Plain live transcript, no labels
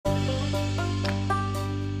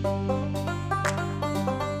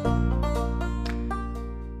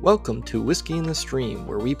Welcome to Whiskey in the Stream,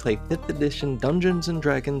 where we play 5th edition Dungeons &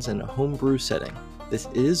 Dragons in a homebrew setting. This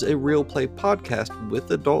is a real play podcast with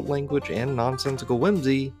adult language and nonsensical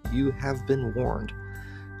whimsy. You have been warned.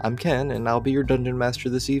 I'm Ken, and I'll be your dungeon master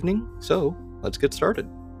this evening, so let's get started.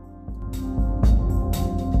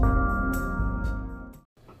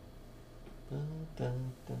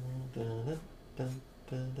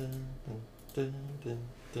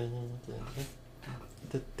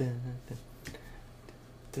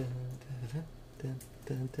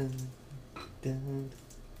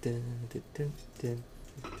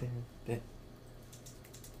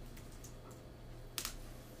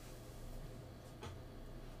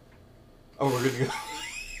 Oh, we're good to go.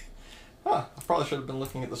 I probably should have been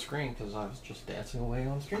looking at the screen because I was just dancing away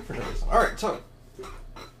on the screen for no reason. Alright, so.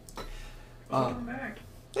 Welcome back.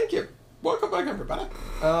 Thank you. Welcome back, everybody.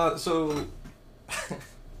 So.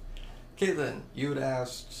 Caitlin, you had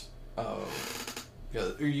asked.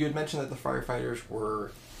 You had mentioned that the firefighters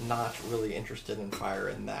were not really interested in fire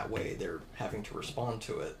in that way. They're having to respond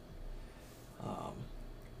to it.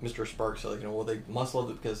 Mr. Sparks said, well, they must love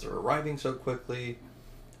it because they're arriving so quickly.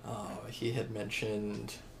 He had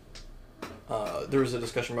mentioned there was a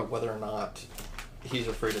discussion about whether or not he's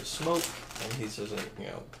afraid of smoke, and he says,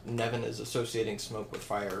 Nevin is associating smoke with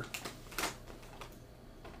fire.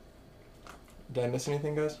 Did I miss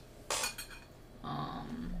anything, guys?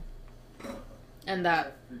 And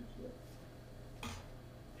that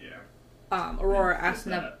yeah. Aurora asked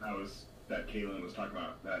Nevin. That Caitlin was talking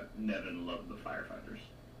about, that Nevin loved the firefighters.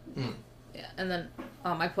 Mm. Yeah, and then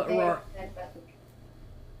I put Aurora.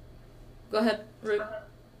 Go ahead, Rude.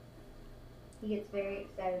 He gets very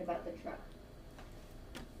excited about the truck.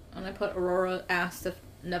 And I put Aurora asked if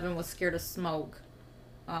Nevin was scared of smoke.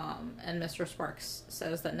 And Mr. Sparks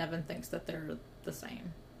says that Nevin thinks that they're the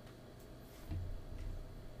same.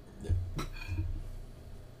 Yeah.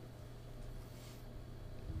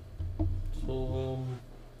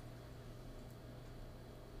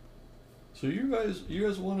 So you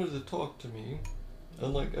guys wanted to talk to me,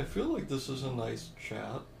 and I feel like this is a nice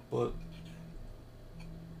chat, but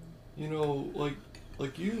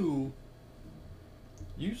you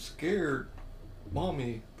scared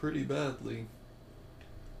Mommy pretty badly.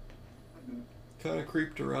 Kind of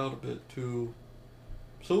creeped her out a bit too.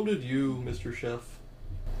 So did you, Mr. Chef.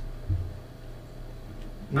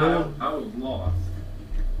 No, I was lost.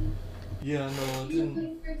 yeah, no, I She's didn't.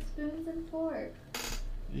 looking for spoons and forks.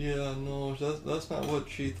 Yeah, no, that's not what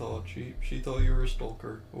she thought. She thought you were a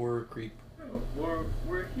stalker or a creep. Oh,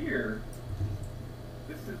 we're here.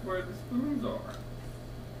 This is where the spoons are.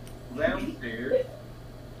 Downstairs.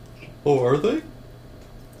 Oh, are they?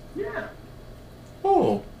 Yeah.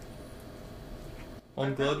 Oh.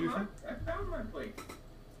 I'm glad you found. I found my place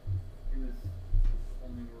in this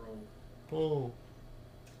only Oh. world.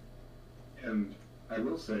 And I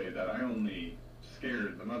will say that I only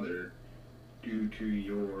scared the mother due to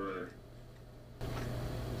your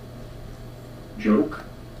joke.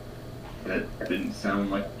 That didn't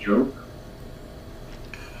sound like a joke.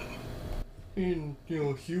 And,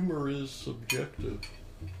 humor is subjective.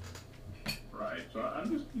 Right, so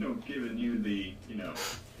I'm just, giving you the,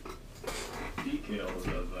 details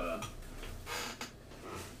of,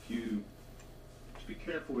 you just be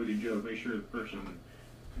careful with your joke. Make sure the person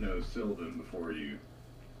knows Sylvan before you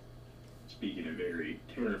speak in a very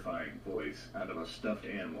terrifying voice out of a stuffed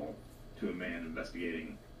animal to a man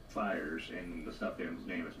investigating fires, and the stuffed animal's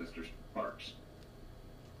name is Mr. Sparks.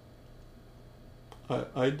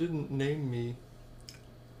 I didn't name me.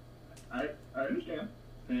 I understand,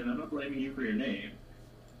 and I'm not blaming you for your name.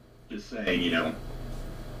 Just saying,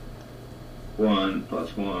 1 +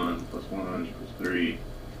 1 + 1 = 3,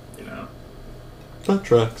 That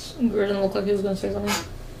tracks. Gordon looked like he was going to say something.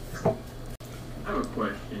 I have a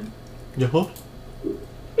question. Yeah.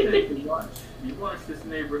 You watch this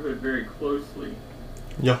neighborhood very closely.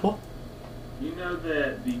 Yeah. You know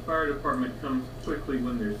that the fire department comes quickly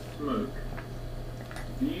when there's smoke.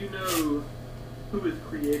 Do you know who is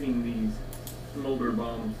creating these smolder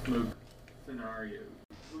bomb smoke scenarios?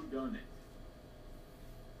 Who done it?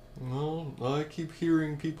 Well, I keep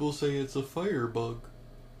hearing people say it's a firebug.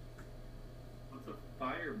 What's a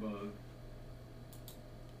firebug?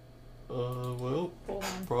 Well, Hold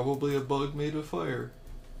on. probably a bug made of fire.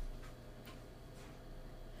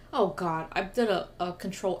 Oh god, I did a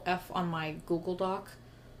Control F on my Google Doc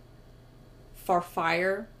for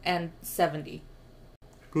fire and 70.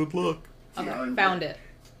 Good luck. Okay, found it.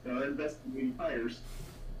 Investigating fires.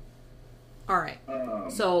 Alright,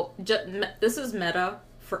 so this is meta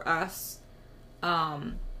for us.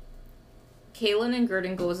 Kaylin and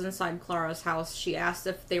Gurdon goes inside Clara's house. She asked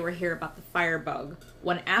if they were here about the firebug.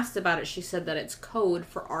 When asked about it, she said that it's code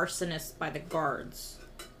for arsonist by the guards.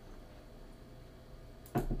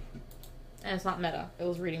 And it's not meta. It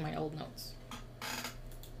was reading my old notes.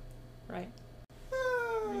 Right?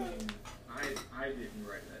 I didn't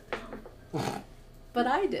write that down. But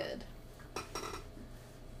I did.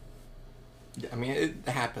 Yeah, I mean, it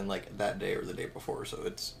happened like that day or the day before, so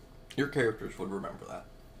it's... Your characters would remember that.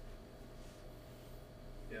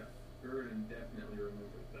 Yeah, Gurdon definitely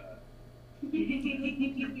remembers that.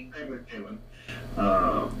 Same with Kaylin.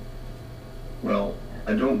 Well,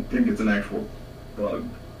 I don't think it's an actual bug,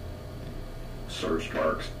 Sir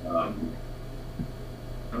Sparks. That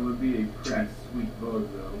would be a pretty sweet bug,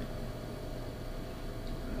 though.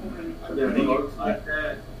 Are there bugs like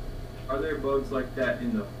that? Are there bugs like that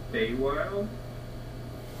in the Feywild?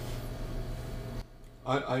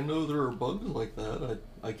 I know there are bugs like that.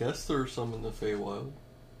 I guess there are some in the Feywild.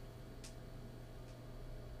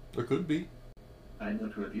 There could be. I know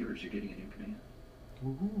to our viewers you're getting a new command.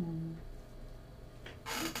 Ooh.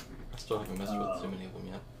 I still haven't messed with too many of them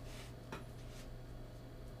yet.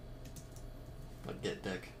 Like get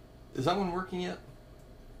deck. Is that one working yet?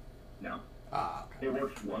 No. Ah, okay. It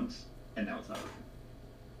worked once, and now it's not working.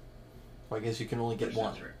 Well, I guess you can only get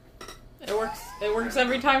one. That's right. It works. It works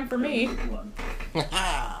every time for me. One.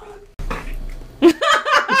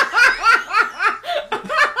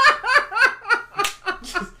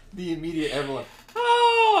 Just the immediate everyone.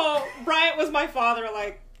 Oh, Bryant was my father.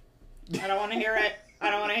 Like, I don't want to hear it.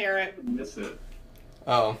 I don't want to hear it. Miss it.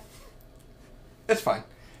 Oh. It's fine.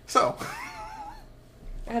 So.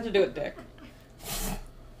 I had to do it, Dick.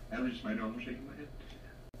 That was just my normal shaking my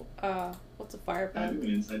head. What's a I firebug? do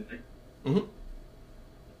an inside check.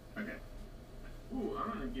 Mm-hmm. Okay. Ooh, I'm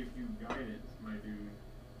gonna give you guidance, my dude.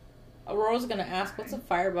 Aurora's gonna ask, what's a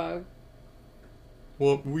firebug?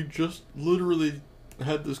 Well, we just literally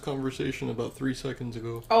had this conversation about 3 seconds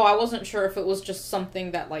ago. Oh, I wasn't sure if it was just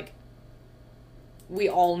something that, like, we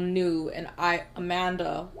all knew, and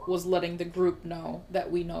Amanda was letting the group know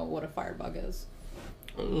that we know what a firebug is.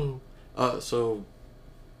 I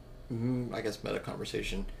guess meta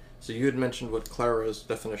conversation. So you had mentioned what Clara's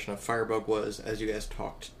definition of firebug was. As you guys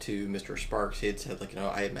talked to Mr. Sparks, he had said, like,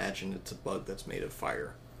 I imagine it's a bug that's made of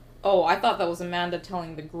fire. Oh, I thought that was Amanda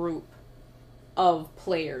telling the group of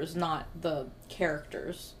players, not the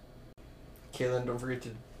characters. Kaylin, don't forget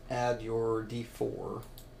to add your D4.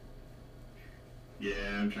 Yeah,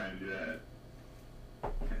 I'm trying to do that.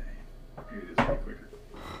 Okay. Maybe this will be quicker.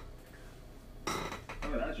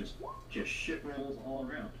 Oh, that's just shit rolls all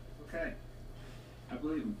around. Okay. I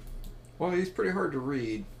believe him. Well, he's pretty hard to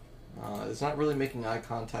read. It's not really making eye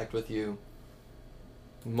contact with you.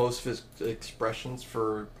 Most of his expressions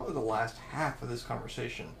for probably the last half of this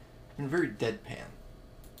conversation have been very deadpan.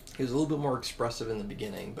 He was a little bit more expressive in the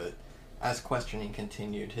beginning, but as questioning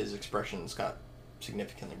continued, his expressions got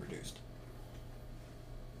significantly reduced.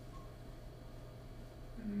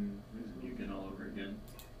 This is Mugen all over again.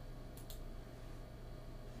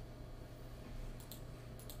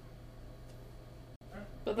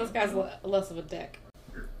 But this guy's less of a dick.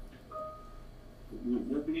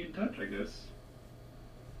 We'll be in touch, I guess.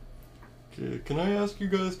 Okay, can I ask you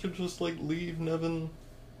guys to just, leave Nevin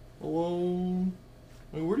alone?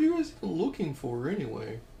 I mean, what are you guys even looking for,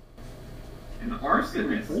 anyway? An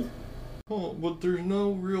arsonist? Oh, but there's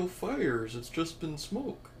no real fires, it's just been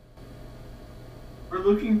smoke. We're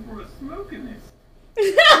looking for a smokinist.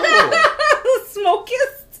 Oh.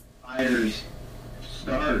 Smokist? Fires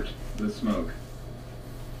start the smoke.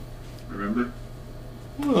 Remember?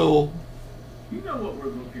 Well, You know what we're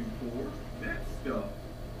looking for. That stuff.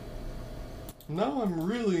 now I'm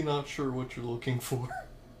really not sure what you're looking for.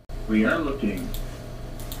 We are looking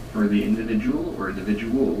for the individual or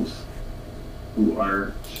individuals who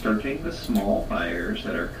are starting the small fires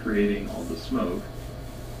that are creating all the smoke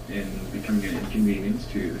and becoming an inconvenience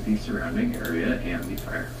to the surrounding area and the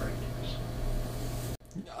firefighters.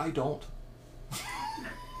 I don't.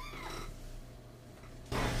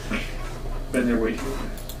 Been there way too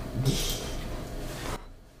fast.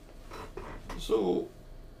 So,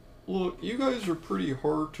 look, you guys are pretty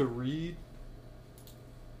hard to read.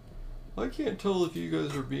 I can't tell if you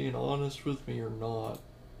guys are being honest with me or not.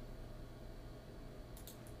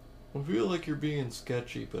 I feel like you're being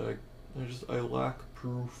sketchy, but I lack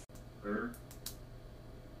proof. Sir,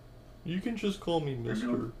 You can just call me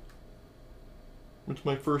Mister. It's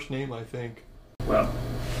my first name, I think. well,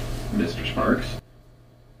 Mr. Sparks,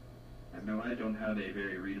 I know I don't have a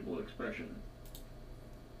very readable expression.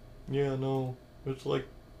 Yeah, no. It's like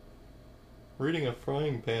reading a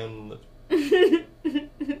frying pan.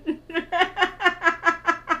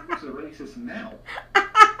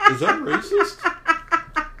 that racist?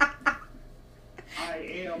 I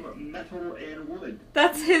am metal and wood.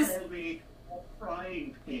 That's his... Call me a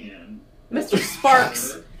frying pan. Mr.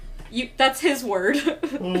 Sparks. That's his word.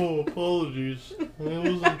 Oh, apologies. I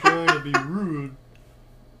wasn't trying to be rude.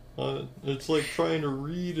 It's like trying to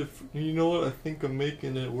read if... You know what? I think I'm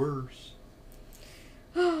making it worse.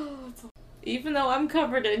 Even though I'm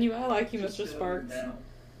covered in you, I like you, Mr. Sparks.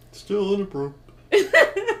 Still inappropriate.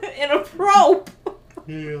 Inappropriate!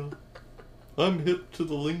 Yeah. I'm hip to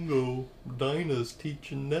the lingo. Dinah's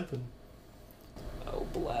teaching Nevin. Oh,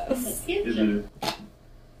 bless. Is it?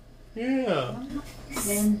 Yeah.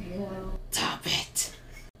 Stop it.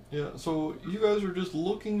 Yeah, so you guys are just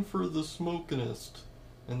looking for the smokinist.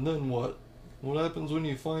 And then what? What happens when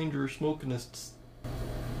you find your smokinists?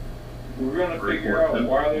 We're gonna figure out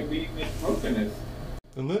why they're being smokinist.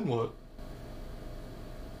 And then what?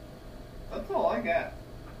 That's all I got.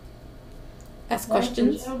 Ask That's the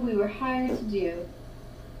questions. job we were hired to do.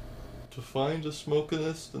 To find a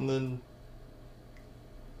smokinist and then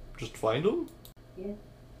just find them? Yeah.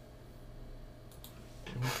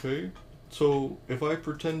 Okay. So if I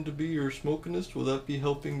pretend to be your smokinist, will that be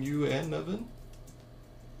helping you and Nevin?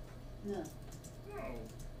 No.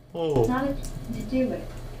 Oh. Not if to do it.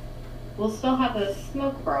 We'll still have a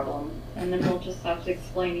smoke problem, and then we'll just have to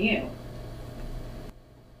explain you.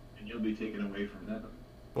 And you'll be taken away from Nevin.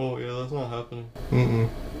 Oh yeah, that's not happening. Mm-mm.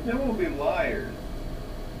 They will be liars.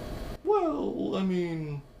 Well, I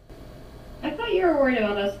mean... I thought you were worried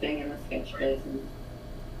about us being in the sketch business.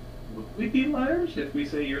 Would we be liars if we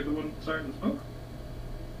say you're the one starting to smoke?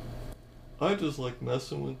 I just like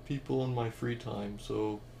messing with people in my free time,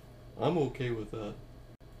 so I'm okay with that.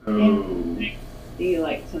 Oh. Do you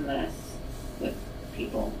like to mess with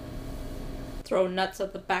people? Throw nuts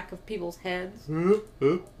at the back of people's heads.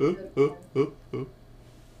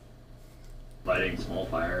 Lighting small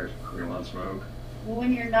fires, clear on smoke. Well,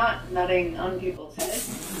 when you're not nutting on people's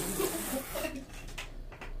heads.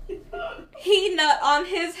 He nut on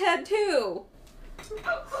his head too.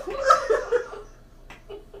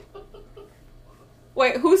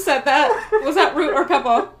 Wait, who said that? Was that Root or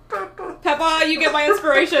Peppa? Peppa, you get my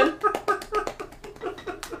inspiration.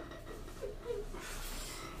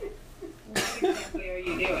 What exactly are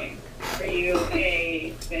you doing? Are you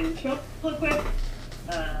a ventriloquist,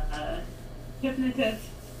 hypnotist,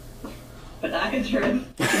 podiatrist?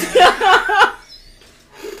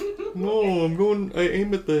 No, I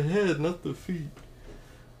aim at the head, not the feet.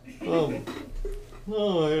 No,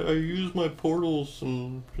 I use my portals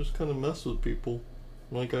and just kind of mess with people.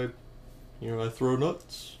 Like I throw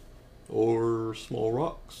nuts, or small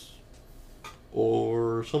rocks,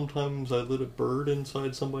 or sometimes I lit a bird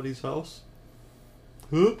inside somebody's house.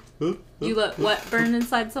 You let what burn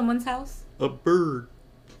inside someone's house? A bird.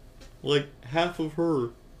 Like half of her.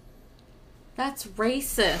 That's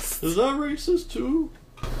racist. Is that racist too?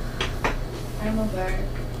 I'm a bird.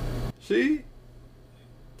 See?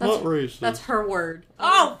 That's, not racist. That's her word.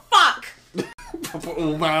 Oh, fuck!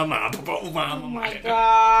 Oh my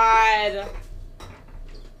god.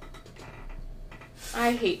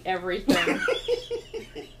 I hate everything.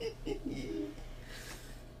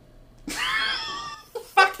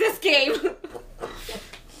 Fuck this game.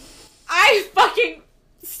 I fucking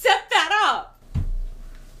set that up.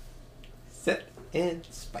 Set and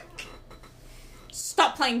spike.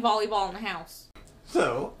 Stop playing volleyball in the house.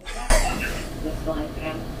 So. Just like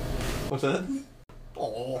that. What's that?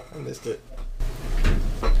 Oh, I missed it.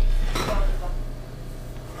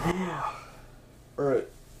 Alright,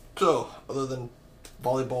 so, other than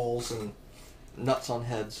volleyballs and nuts on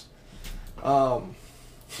heads,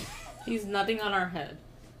 He's nutting on our head.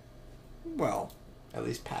 well, at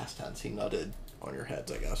least past tense, he nutted on your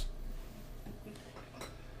heads, I guess.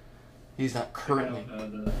 He's not currently...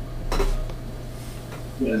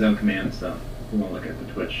 His own command stuff. We want to look at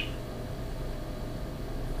the Twitch.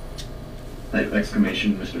 Type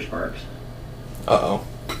exclamation Mr. Sparks. Uh-oh.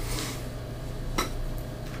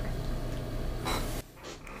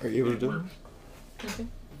 Are you able to do it? Okay.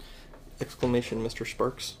 Exclamation Mr.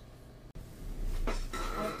 Sparks.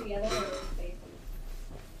 All together or with faces?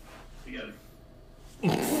 Together.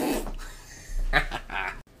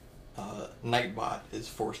 Nightbot is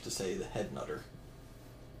forced to say the head nutter.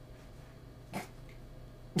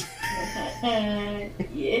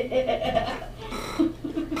 Yeah.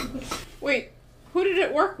 Wait, who did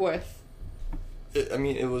it work with? I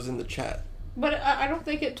mean, it was in the chat. But I don't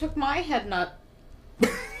think it took my head nut. How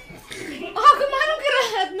come I don't get a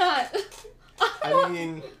head nut? I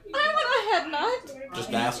mean, I want a head nut.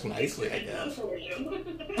 just ask nicely, I guess.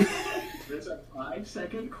 There's a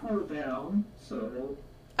 5-second cooldown, so...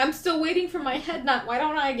 I'm still waiting for my head nut. Why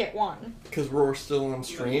don't I get one? Because we're still on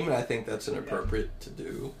stream, and I think that's inappropriate to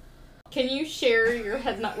do. Can you share your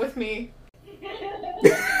head nut with me?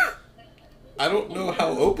 I don't know how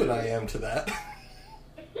open I am to that.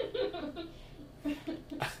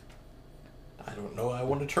 I don't know. I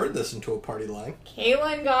want to turn this into a party line.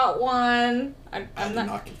 Kaylin got one. I did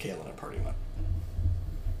not give Kaylin a party line.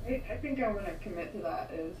 I think I want to commit to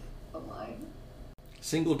that as a line.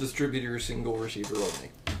 Single distributor, single receiver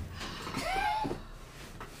only.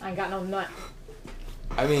 I ain't got no nut.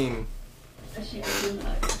 I mean, A shared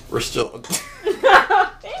nut. we're still...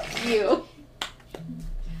 Thank you.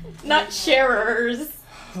 Nut sharers.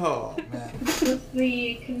 Oh, man. Does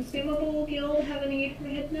the Consumable Guild have a need for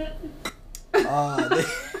head nut?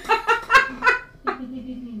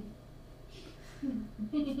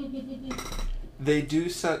 They do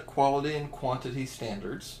set quality and quantity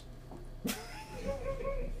standards.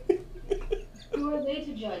 Who are they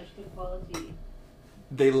to judge the quality?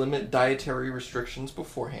 They limit dietary restrictions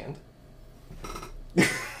beforehand.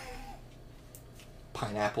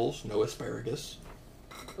 Pineapples, no asparagus.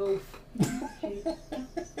 Oof.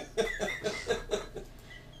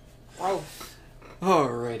 Gross.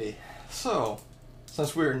 Alrighty. So,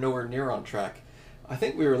 since we are nowhere near on track, I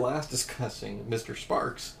think we were last discussing Mr.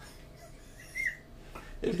 Sparks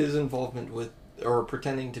and his involvement with, or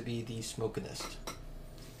pretending to be the smokinist.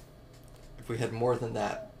 If we had more than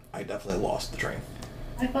that, I definitely lost the train.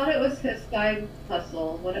 I thought it was his side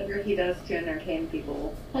hustle. Whatever he does to entertain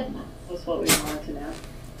people Head nut. was what we wanted to know.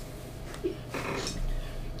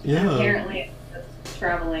 Yeah. Apparently, it's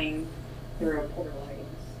traveling through a portal, I guess.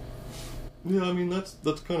 Yeah, I mean, that's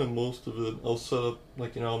kind of most of it. I'll set up,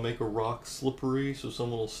 like, I'll make a rock slippery so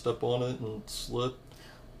someone will step on it and slip.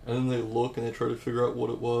 And then they look and they try to figure out what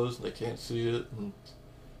it was and they can't see it, and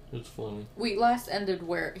it's funny. We last ended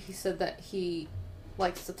where he said that he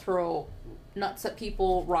likes to throw nuts at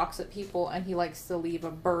people, rocks at people, and he likes to leave a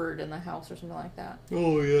bird in the house or something like that.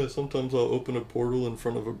 Oh yeah, sometimes I'll open a portal in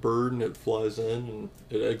front of a bird and it flies in and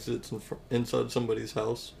it exits inside somebody's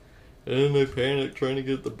house. And then they panic trying to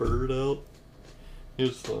get the bird out.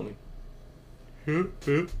 It's funny. Yep.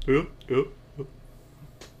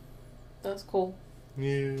 That's cool.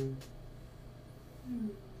 Yeah.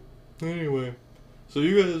 Anyway, so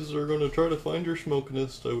you guys are going to try to find your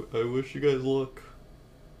smokinist. I wish you guys luck.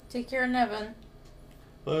 Take care of Nevin.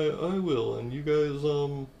 I will, and you guys,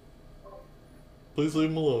 please leave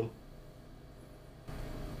him alone.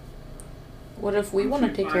 What if we want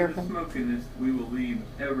to take care of him? Smokinist, we will leave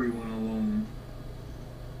everyone alone.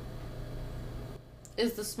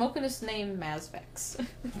 Is the smokinist name Mazvex?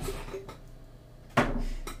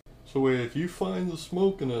 So wait, if you find the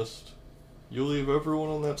smokinist, you'll leave everyone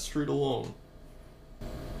on that street alone.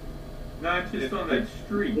 Not just on that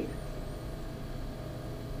street.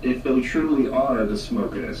 If they truly are the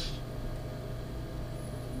smokinist,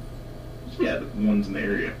 yeah, the ones in the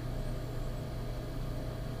area.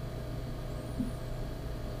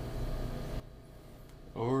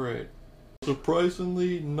 Alright.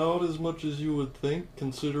 Surprisingly, not as much as you would think,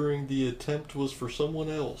 considering the attempt was for someone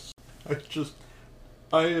else.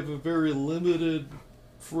 I have a very limited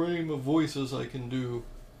frame of voices I can do.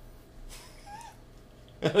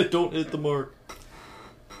 And I don't hit the mark.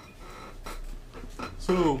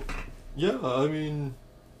 So, yeah, I mean,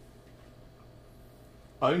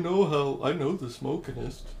 I know the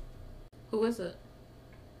smokinist. Who is it?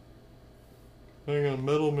 Hang on,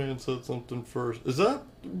 Metal Man said something first. Is that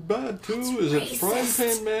bad too? Is it Frying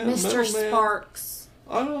Pan Man? Mr. Metal Man? Sparks.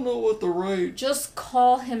 I don't know what the right... Just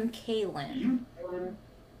call him Kaylin. You know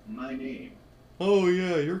my name. Oh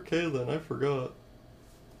yeah, you're Kaylin, I forgot.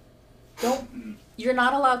 Don't. You're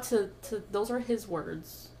not allowed to. Those are his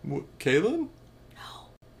words. Kaylin? No.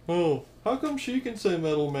 Oh, how come she can say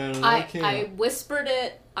Metal Man and I can't? I whispered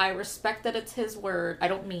it. I respect that it's his word. I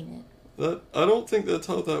don't mean it. I don't think that's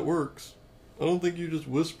how that works. I don't think you just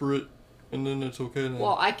whisper it and then it's okay now.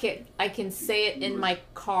 Well, I can say it in my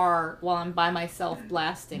car while I'm by myself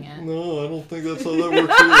blasting it. No, I don't think that's how that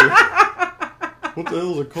works either. What the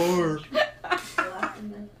hell's a car?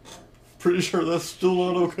 Pretty sure that's still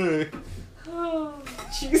not okay. Oh,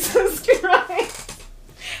 Jesus Christ.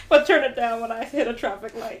 But turn it down when I hit a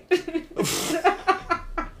traffic light. Is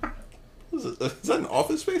that an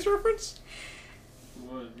Office Space reference? It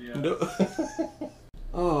was, yeah. No.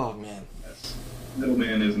 Oh, man. Yes.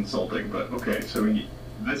 Middleman is insulting, but okay, so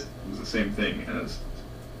this was the same thing as,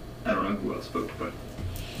 I don't know who else spoke, but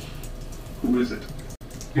who is it?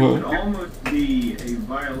 It would almost be a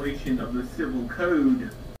violation of the civil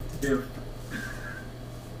code if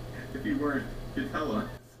you weren't to tell us.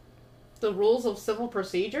 The rules of civil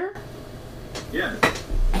procedure? Yes.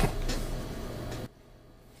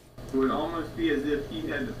 It would almost be as if he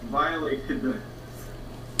had violated the...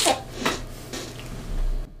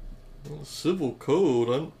 Well, civil code,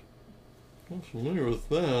 I'm not familiar with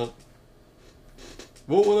that.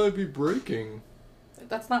 What would I be breaking?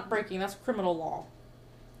 That's not breaking, that's criminal law.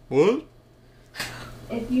 What?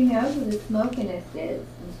 If you know who the smokinist is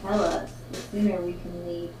and tell us, the sooner we can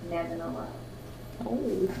leave Nevin alone.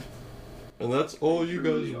 Oh. And that's all you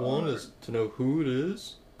guys want is to know who it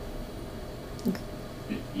is?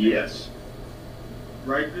 Yes.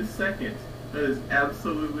 Right this second. That is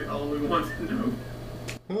absolutely all we want to know.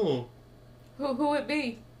 Oh, Who it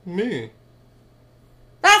be? me.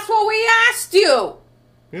 That's what we asked you!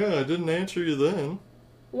 Yeah, I didn't answer you then.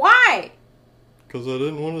 Why? Because I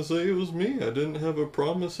didn't want to say it was me. I didn't have a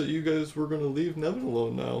promise that you guys were going to leave Nevin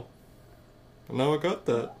alone now. And now I got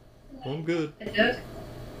that. I'm good. A note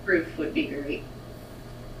proof would be great.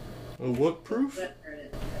 What proof?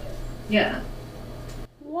 Yeah.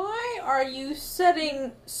 Why are you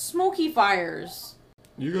setting smoky fires?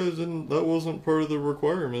 You guys didn't, that wasn't part of the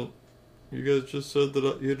requirement. You guys just said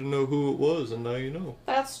that you had to know who it was, and now you know.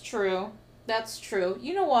 That's true. That's true.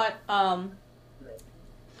 You know what? I'm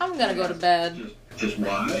gonna go to bed. Just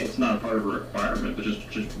why? It's not a part of a requirement, but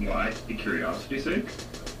just why? For curiosity's sake?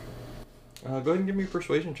 Go ahead and give me a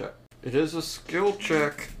persuasion check. It is a skill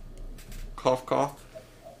check. Cough, cough.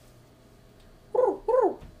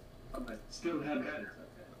 Still have that.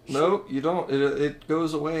 No, you don't. It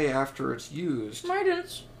goes away after it's used.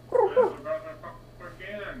 Mightn't.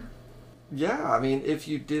 Again. Yeah, I mean, if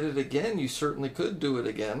you did it again, you certainly could do it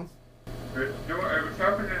again. It was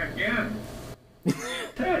happening again.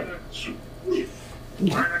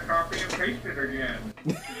 Why not copy and paste it again?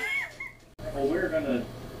 Well, we're gonna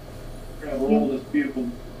roll this beautiful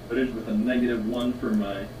footage with a -1 for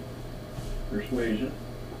my persuasion.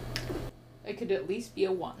 It could at least be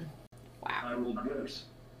a 1. I Wow. rolled worse.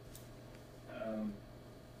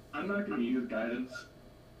 I'm not gonna use guidance.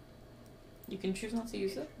 You can choose not to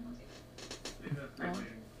use it.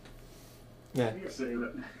 Yeah. I'm gonna say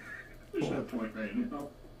that. There's no point right now.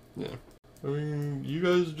 Yeah. I mean, you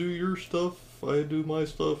guys do your stuff, I do my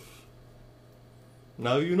stuff.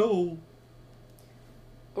 Now you know.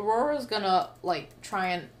 Aurora's gonna, try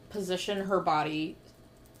and position her body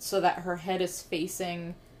so that her head is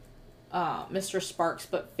facing Mr. Sparks,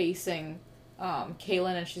 but facing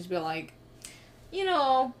Kaylin, and she's be like,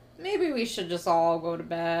 maybe we should just all go to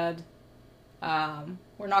bed.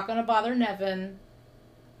 We're not gonna bother Nevin.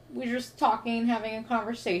 We're just talking, having a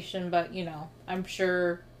conversation, but, I'm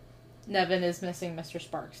sure Nevin is missing Mr.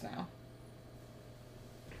 Sparks now.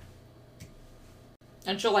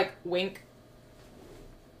 And she'll, wink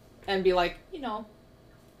and be like,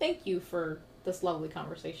 thank you for this lovely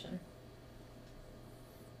conversation.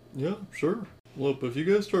 Yeah, sure. Look, if you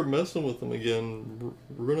guys start messing with them again,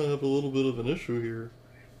 we're gonna have a little bit of an issue here.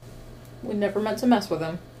 We never meant to mess with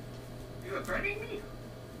him. You threatening me?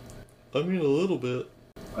 I mean, a little bit.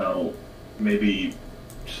 Well, maybe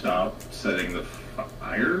stop setting the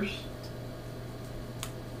fires?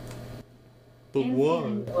 But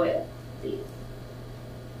why? Oil, please.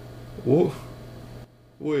 Whoa.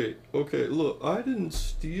 Wait, okay, look, I didn't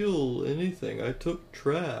steal anything. I took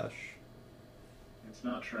trash. It's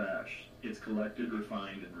not trash. It's collected,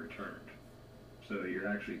 refined, and returned. So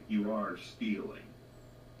you are stealing.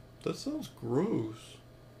 That sounds gross.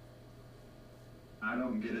 I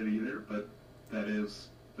don't get it either, but that is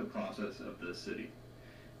the process of the city.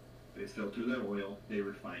 They filter the oil, they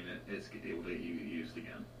refine it, it's able to be used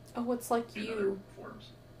again. Oh, it's like in other you.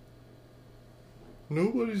 forms.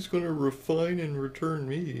 Nobody's gonna refine and return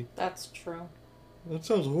me. That's true. That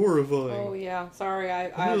sounds horrifying. Oh, yeah. Sorry,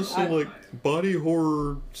 That does some, body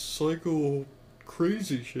horror, psycho,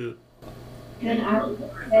 crazy shit. Then I would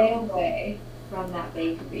stay away from that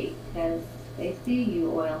bakery because they see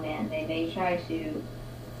you, oil man. They may try to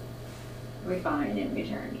refine and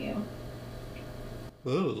return you.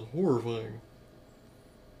 That is horrifying.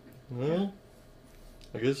 Well,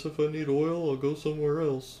 I guess if I need oil, I'll go somewhere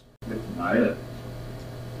else. Buy it.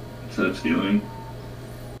 Instead of stealing.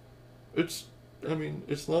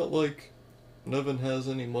 It's not like Nevin has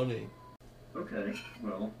any money. Okay,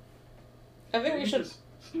 well. I think we should... just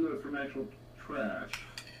steal it from actual trash,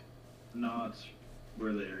 not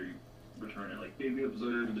where they return it. Like, maybe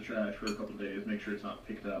observe the trash for a couple of days, make sure it's not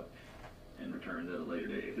picked up, and returned at a later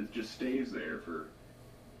date. If it just stays there for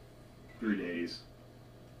 3 days,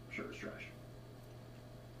 sure it's trash.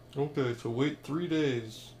 Okay, so wait 3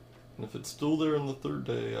 days, and if it's still there on the 3rd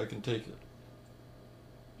day, I can take it.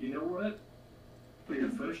 You know what? For your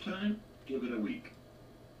first time, give it a week.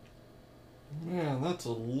 Man, that's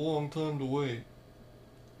a long time to wait.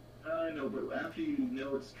 I know, but after you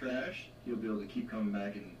know it's trash, you'll be able to keep coming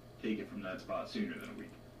back and take it from that spot sooner than a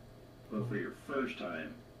week. But for your first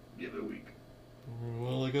time, give it a week.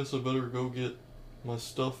 Well, I guess I better go get my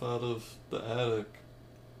stuff out of the attic.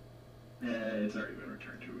 It's already been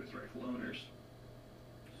returned to its rightful owners.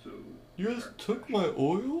 So... You guys took my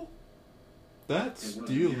oil? That's it wasn't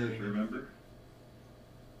stealing. yours, remember?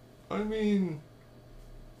 I mean,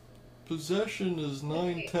 possession is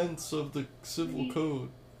 9/10 of the civil code.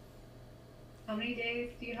 How many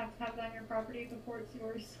days do you have to have it on your property before it's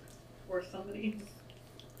yours? Or somebody's?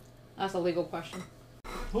 That's a legal question.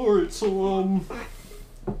 Alright, so,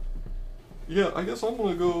 yeah, I guess I'm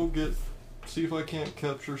gonna go see if I can't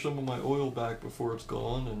capture some of my oil back before it's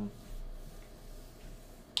gone, and...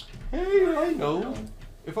 Hey, I know!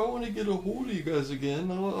 If I want to get a hold of you guys again,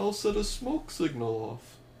 I'll set a smoke signal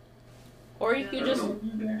off. Or you could just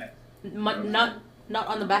not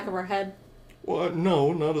on the back of our head. Well,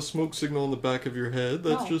 no, not a smoke signal on the back of your head.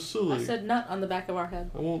 That's No, just silly. I said nut on the back of our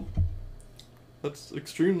head. I won't... That's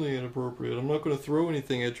extremely inappropriate. I'm not going to throw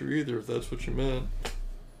anything at you either, if that's what you meant.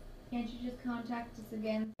 Can't you just contact us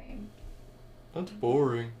again? That's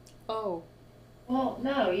boring. Oh. Well,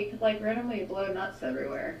 no, you could like randomly blow nuts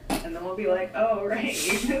everywhere. And then we'll be like, oh, right,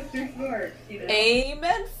 you just your forks, you know?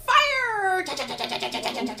 Amen. Fire!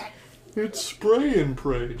 It's spray and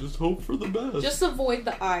pray. Just hope for the best. Just avoid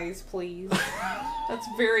the eyes, please. That's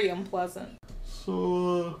very unpleasant.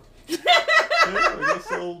 So, yeah, I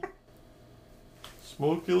guess I'll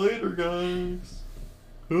smoke you later, guys.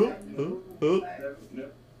 No,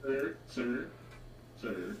 sir.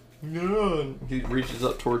 Yeah. He reaches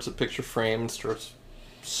up towards the picture frame and starts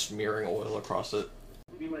smearing oil across it.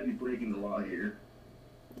 You might be breaking the law here.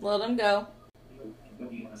 Let him go.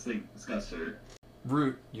 One last thing to discuss, sir.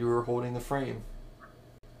 Root, you were holding the frame.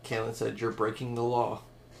 Kaylin said you're breaking the law.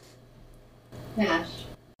 Smash.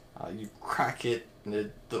 You crack it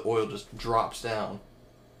and the oil just drops down.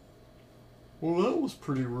 Well, that was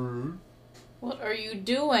pretty rude. What are you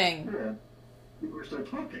doing? Yeah. We were still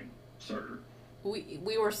talking, sir.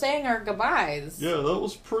 We were saying our goodbyes. Yeah, that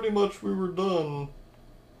was pretty much we were done.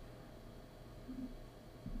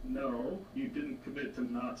 No, you didn't commit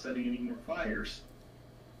to not setting any more fires.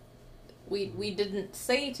 We didn't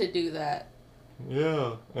say to do that.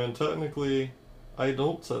 Yeah, and technically, I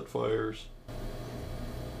don't set fires.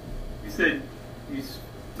 You said you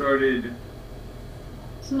started...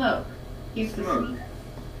 Smoke. Used to Smoke. smoke.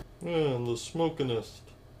 Yeah, and the smokinist.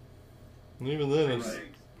 And even then, it's... Right.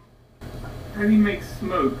 How do you make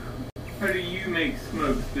smoke? How do you make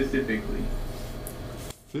smoke specifically?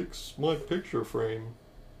 Fix my picture frame,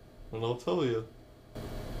 and I'll tell you.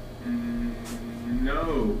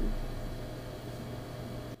 No.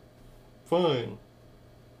 Fine.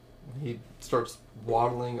 He starts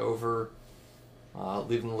waddling over,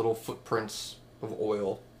 leaving little footprints of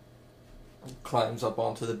oil. He climbs up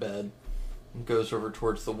onto the bed and goes over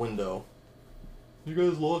towards the window. You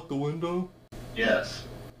guys lock the window? Yes.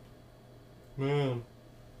 Man,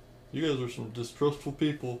 you guys are some distrustful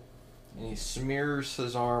people. And he smears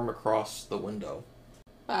his arm across the window.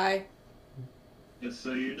 Bye. Just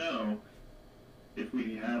so you know, if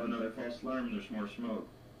we have another false alarm and there's more smoke,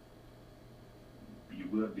 you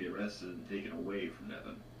will be arrested and taken away from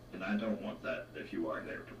Nevin. And I don't want that if you are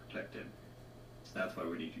there to protect him. So that's why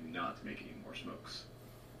we need you not to make any more smokes.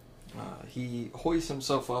 He hoists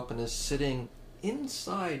himself up and is sitting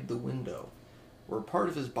inside the window, where part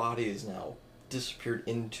of his body is now disappeared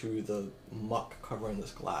into the muck covering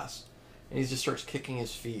this glass. And he just starts kicking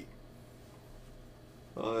his feet.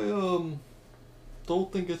 I,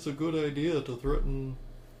 don't think it's a good idea to threaten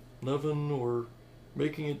Nevin or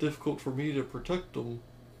making it difficult for me to protect him.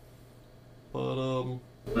 But,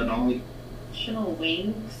 But all Additional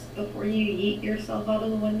wings before you yeet yourself out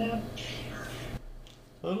of the window?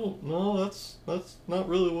 I don't know, that's not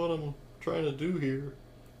really what I'm trying to do here.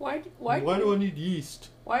 Why do I need yeast?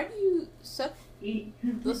 Why do you set Eat.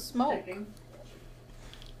 the smoke? Checking.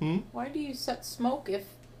 Why do you set smoke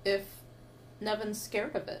if Nevin's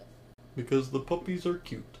scared of it? Because the puppies are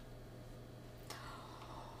cute.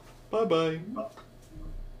 Bye-bye.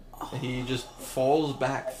 He just falls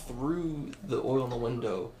back through the oil in the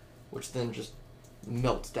window, which then just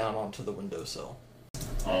melts down onto the windowsill.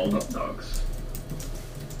 all up dogs.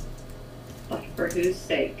 But for whose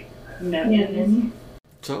sake? Nevin.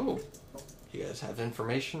 So, you guys have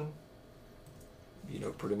information. You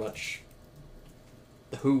know pretty much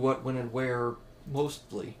the who, what, when, and where,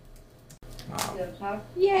 mostly.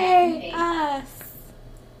 Yay, us!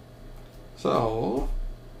 So,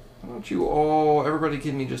 why don't you all, everybody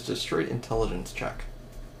give me just a straight intelligence check.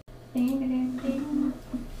 Gurdon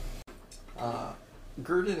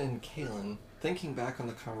and Kaelin, thinking back on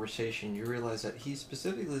the conversation, you realize that he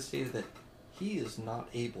specifically stated that he is not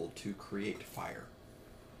able to create fire.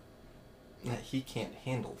 That he can't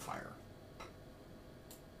handle fire.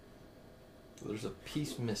 There's a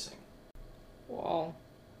piece missing. Well,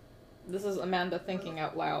 this is Amanda thinking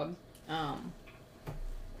out loud.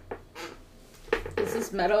 Is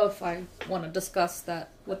this meta if I want to discuss that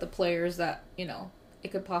with the players that, you know,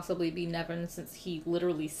 it could possibly be Nevin since he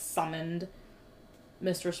literally summoned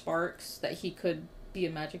Mr. Sparks, that he could be a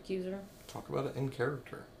magic user? Talk about it in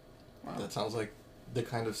character. Wow. That sounds like the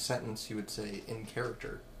kind of sentence you would say in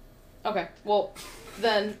character. Okay, well,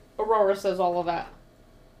 then Aurora says all of that.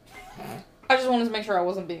 I just wanted to make sure I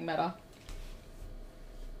wasn't being meta.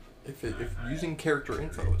 If using character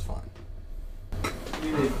info is fine. I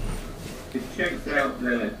mean, it checks out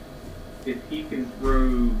that if he can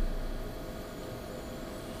throw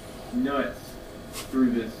nuts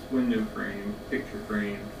through this window frame, picture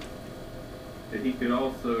frame, that he could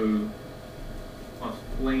also toss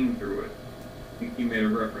flame through it. I think he made a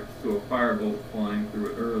reference to a firebolt flying through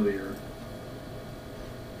it earlier.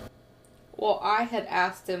 Well, I had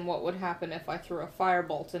asked him what would happen if I threw a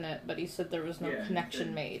firebolt in it, but he said there was no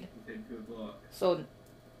connection made. He said good luck. So,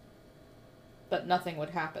 that nothing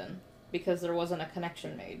would happen, because there wasn't a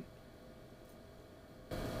connection made.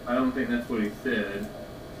 I don't think that's what he said.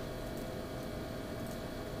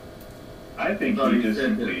 I think thought he he just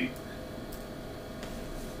said simply...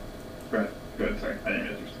 Go ahead, sorry. I didn't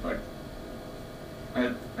mean to disrespect.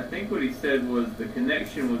 I think what he said was the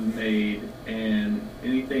connection was made, and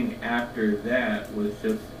anything after that was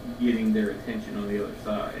just getting their attention on the other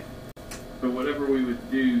side. But whatever we would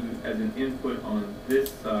do as an input on this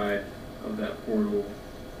side of that portal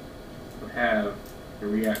would have the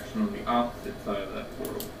reaction on the opposite side of that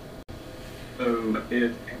portal. So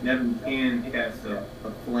if Nevin can cast a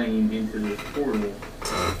flame into this portal,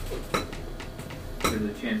 there's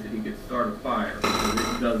a chance that he could start a fire,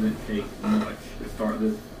 because it doesn't take much to start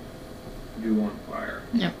this goo on fire.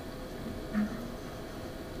 Yeah.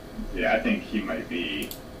 Yeah, I think he might be...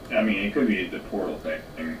 I mean, it could be the portal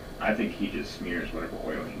thing. I think he just smears whatever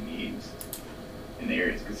oil he needs in the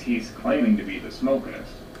areas, because he's claiming to be the smokiness,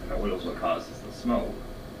 and the oil's what causes the smoke.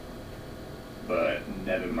 But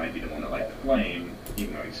Nevin might be the one that light the flame,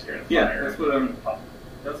 even though he's scared of fire. Yeah,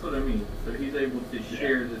 that's what I mean. So he's able to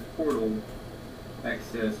share this portal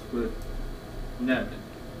access with Nevin.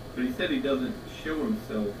 But he said he doesn't show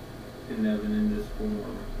himself to Nevin in this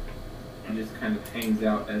form. He just kind of hangs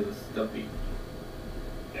out as a stuffy.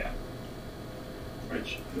 Yeah.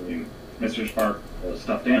 Which, I mean, Mr. Spark, the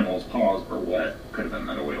stuffed animal's paws were wet. Could have been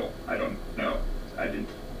metal oil. I don't know. I didn't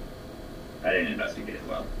investigate it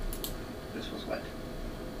well. This was wet.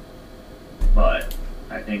 But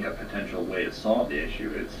I think a potential way to solve the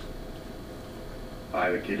issue is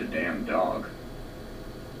buy the kid a damn dog.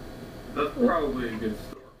 That's probably a good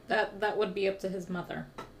story. That would be up to his mother.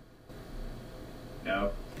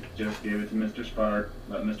 No, just give it to Mr. Spark.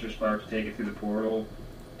 Let Mr. Sparks take it through the portal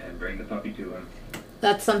and bring the puppy to him.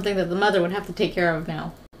 That's something that the mother would have to take care of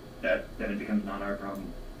now. Then it becomes not our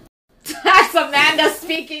problem. That's Amanda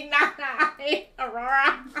speaking, not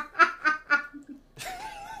Aurora.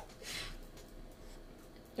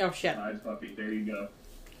 Oh shit. Nice puppy, there you go.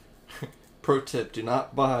 Pro tip, do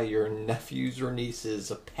not buy your nephews or nieces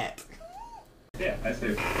a pet. Yeah, I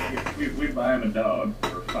say we buy him a dog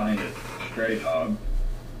or find a stray dog.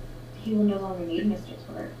 He will no longer need Mr.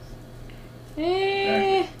 Sparks.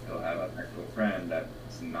 Eh. Exactly. He'll have an actual friend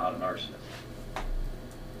that's not an arsonist.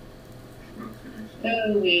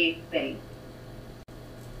 So we think.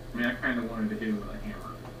 I mean, I kind of wanted to hit him with a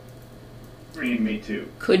hammer. I mean, me too.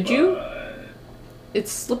 Could you? But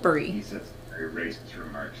It's slippery. he says very racist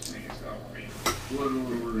remarks to me, so I mean,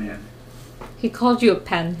 Literally. He called you a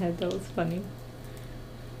panhead. That was funny.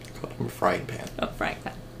 Called him a frying pan. Oh, Frank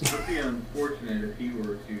pan. It would be unfortunate if he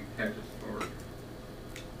were to catch a spark.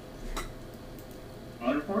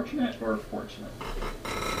 unfortunate or fortunate?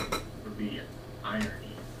 It would be irony.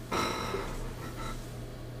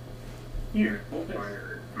 Here, hold this.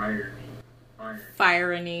 Irony.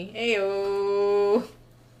 Fireny. Ayo.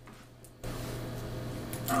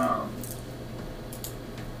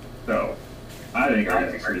 So, I think our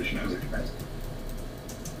next solution is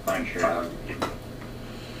find Sherlock.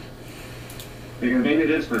 Because maybe it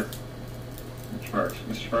is for Mr. Sparks.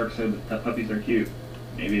 Mr. Sparks said that puppies are cute.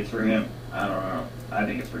 Maybe it's for him. I don't know. I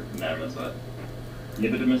think it's for Nevin, but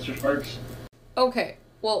give it to Mr. Sparks. Okay.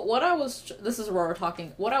 Well, what I was... This is Aurora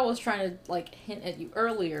talking. What I was trying to, hint at you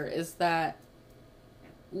earlier is that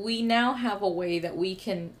we now have a way that we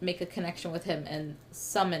can make a connection with him and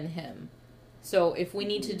summon him. So if we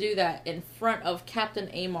need to do that in front of Captain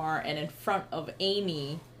Amar and in front of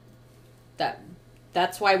Amy,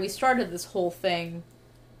 that's why we started this whole thing.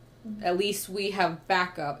 At least we have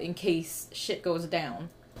backup in case shit goes down.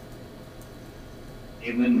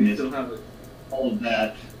 Even We missed still have it. all of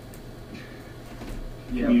that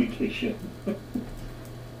Yeah. communication.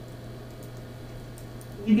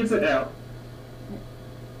 He gets it out.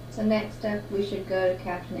 So next up, we should go to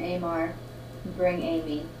Captain Amar and bring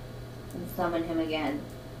Amy and summon him again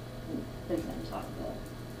and present talk about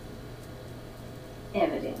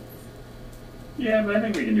evidence. Yeah, but I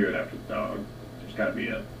think we can do it after the dog. There's got to be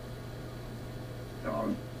a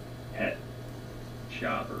dog pet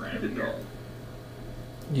shop around The here. dog.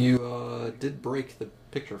 You did break the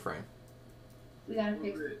picture frame. We gotta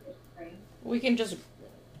fix the frame. We can just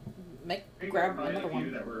grab Probably another a few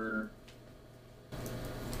one. that were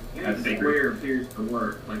Any That's bigger. square appears to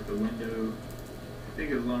work, like the window. I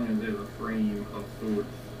think as long as there's a frame of sorts,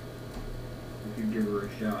 we could give her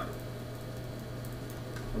a shot.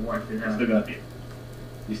 Or watch it still happen. got the,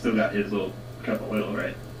 you still got his little cup of oil,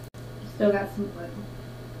 right? Still got some oil.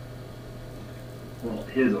 Well,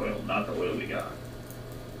 his oil, not the oil we got.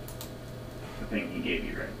 The thing he gave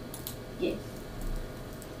you, right? Yes.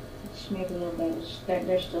 Just maybe a little bit.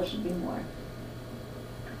 There still should be more.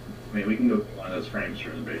 I mean, we can go get one of those frames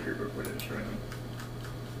from the bakery before they destroy them.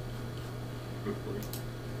 Hopefully.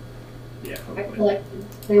 Yeah, I hopefully. collected.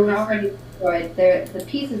 They were already destroyed. The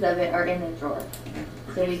pieces of it are in the drawer.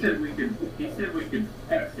 So He we said we could. He said we could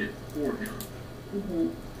fix it for him. Mm-hmm.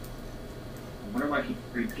 I wonder why he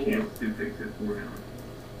He told can't. us to fix it for him.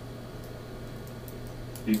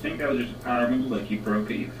 Do you think that was just a power move, like you broke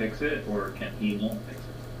it, you fix it, or can he not fix it?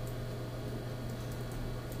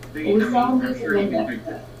 I think Well, we saw him I'm use the sure he can window. fix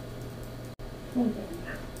it.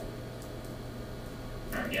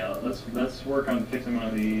 Alright, yeah, let's work on fixing one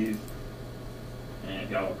of these. And if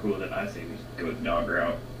y'all are cool with it, I say we just go with dog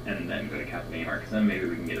route and then go to Captain Amar, because then maybe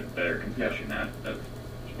we can get a better confession out of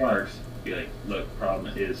Sparks. Be like, look,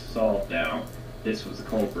 problem is solved now. This was the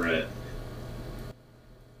culprit.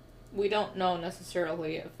 We don't know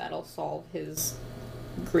necessarily if that'll solve his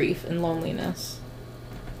grief and loneliness.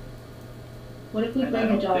 What if we And I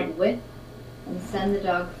bring the don't dog think- with and send the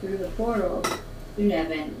dog through the portal to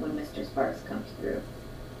Nevin when Mr. Sparks comes through?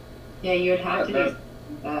 Yeah, you would have to That- do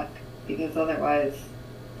something back because otherwise,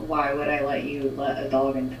 why would I let you let a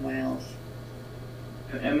dog into my house?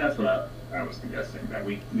 And that's what I was suggesting, that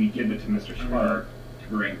we give it to Mr. Spark to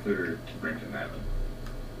bring through, to bring to Nevin.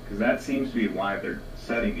 Because that seems to be why they're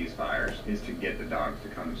setting these fires, is to get the dogs to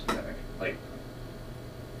come to Nevin. Like,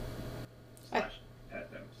 slash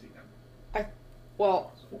pet them, see them.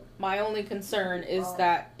 Well, my only concern is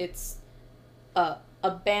that it's a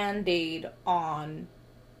band-aid on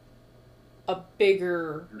a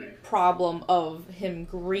bigger problem of him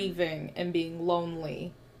grieving and being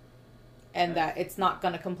lonely, and that it's not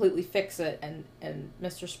going to completely fix it, and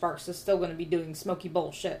Mr. Sparks is still going to be doing smoky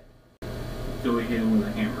bullshit. So we hit him with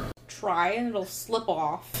a hammer. Try and it'll slip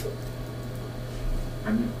off.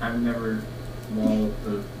 I've never walloped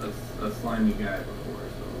a slimy guy before,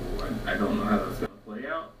 so I don't know how that's gonna play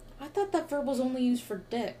out. I thought that verb was only used for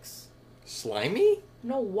dicks. Slimy?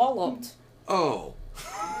 No, walloped. Oh.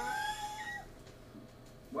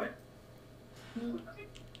 What?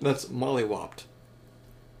 That's mollywopped.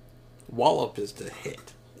 Wallop is to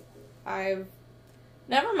hit.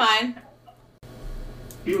 Never mind.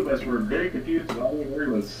 Few of us were very confused, and all we heard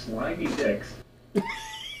was slimy dicks.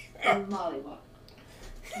 And mollywop.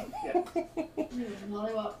 Yeah.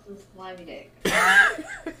 Mollywop's a slimy dick.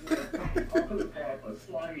 Off of the top, a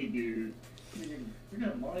slimy dude. You're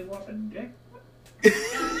gonna mollywop a dick?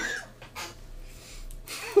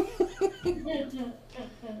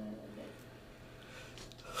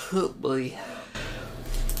 Oh boy.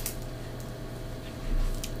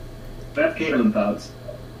 That's Caitlin thoughts.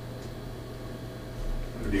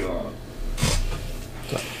 What do you want?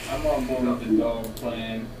 I'm on board with the dog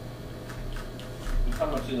plan. How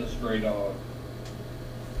much is a stray dog?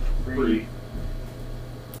 Free.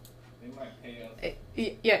 They might pay us.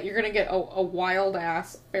 Yeah, you're gonna get a wild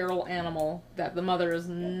ass feral animal that the mother is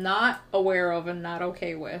not aware of and not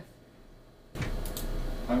okay with.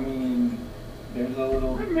 I mean, there's a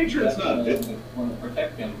little. Make sure it's not a bit. Want to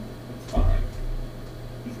protect him? It's fine.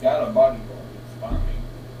 He's got a bodyguard. It's fine.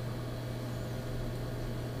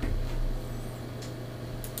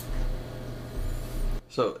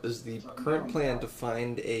 So, is the current plan to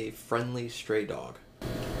find a friendly stray dog?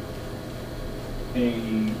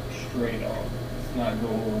 A stray dog. Let's not go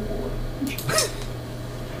overboard.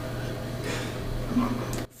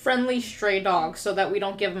 Friendly stray dog, so that we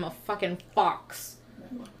don't give him a fucking fox.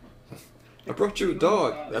 I brought you a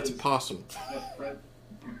dog. That's a possum.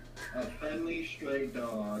 A friendly stray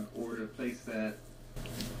dog, or a place that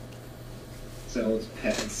sells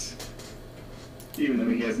pets, even though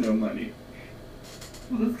he has no money.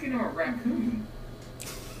 Well, let's get him a raccoon.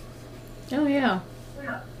 Oh yeah.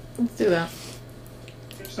 Let's do that.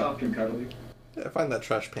 They're soft and cuddly. Yeah, find that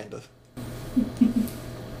trash panda.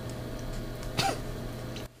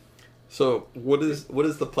 So, what is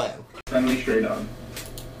the plan? Friendly stray dog.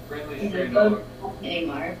 Friendly And stray then dog. go to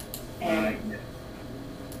Amar and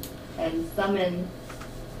summon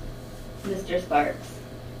Mr. Sparks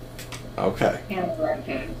Okay. and the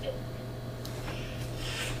raccoon.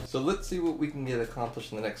 So let's see what we can get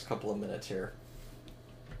accomplished in the next couple of minutes here.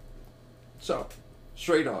 So,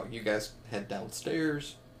 Stray Dog, you guys head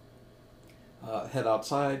downstairs, head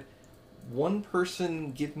outside. One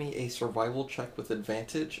person give me a survival check with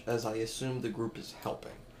advantage, as I assume the group is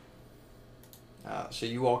helping. So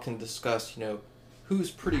you all can discuss,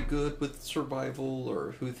 who's pretty good with survival,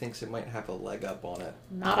 or who thinks it might have a leg up on it.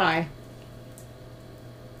 Not I. I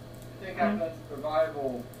think I've done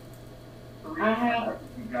survival 3 I have- times,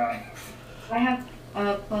 you guys. I have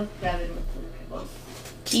 +7 with survival.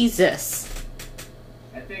 Jesus.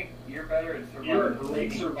 I think you're better at survival. You're a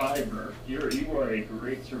great survivor. You are a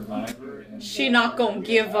great survivor. And She not gonna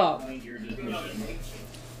give up. You're just mission.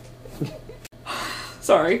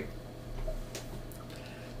 Sorry.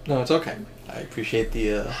 No, it's okay. I appreciate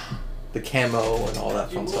the camo and all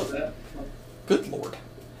that fun stuff. Good lord.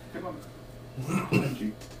 Come on.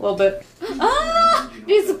 A little bit. Ah!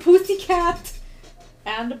 It's a pussycat!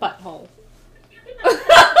 And a butthole.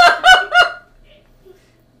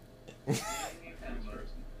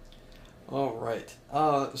 Alright.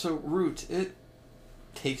 So, Root, it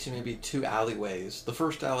takes you maybe 2 alleyways. The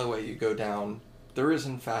first alleyway you go down, there is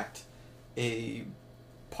in fact a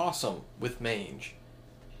possum with mange.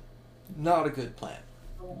 Not a good plan.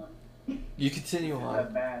 You continue A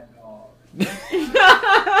on. bad dog.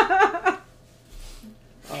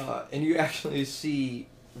 And you actually see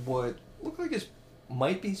what look like it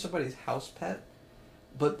might be somebody's house pet,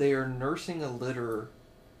 but they are nursing a litter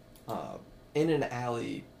in an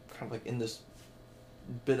alley, kind of like in this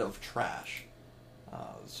bit of trash.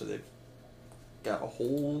 So they've got a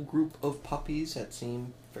whole group of puppies that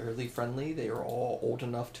seem fairly friendly. They are all old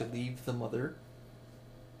enough to leave the mother.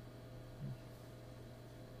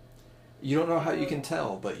 You don't know how you can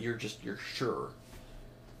tell, but you're sure.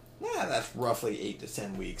 Yeah, that's roughly 8 to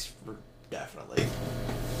 10 weeks, definitely.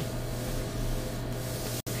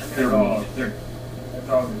 That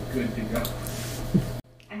dog is good to go.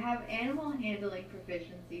 I have animal handling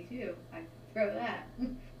proficiency too. I can throw that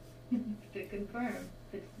to confirm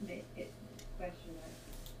the question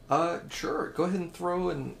mark. Sure. Go ahead and throw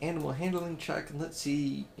an animal handling check, and let's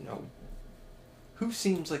see, who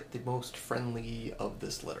seems like the most friendly of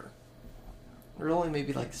this litter. There are only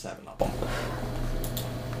maybe like 7 of them.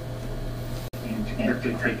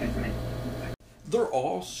 They're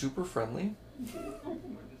all super friendly,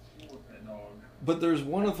 but there's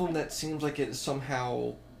one of them that seems like it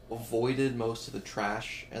somehow avoided most of the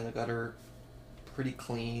trash in the gutter. Pretty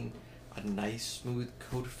clean, a nice smooth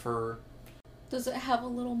coat of fur. Does it have a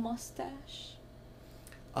little mustache?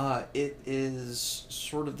 It is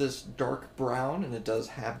sort of this dark brown, and it does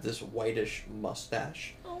have this whitish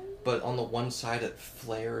mustache. Oh. But on the one side it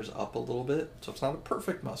flares up a little bit, so it's not a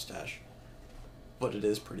perfect mustache. But it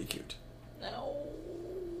is pretty cute. No.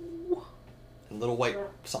 And little white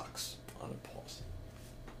socks on the paws.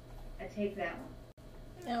 I take that one.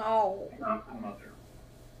 No. Not the mother.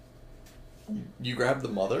 You grab the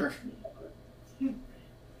mother? I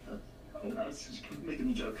was just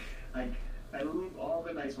making a joke. I remove all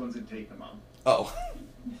the nice ones and take them off. Oh.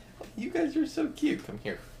 You guys are so cute. Come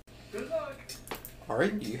here. Good luck.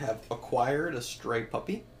 Alright, you have acquired a stray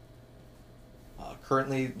puppy.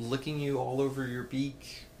 Currently licking you all over your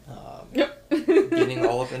beak. Yep. Getting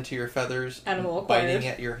all up into your feathers. Animal acquired. Biting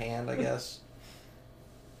at your hand, I guess.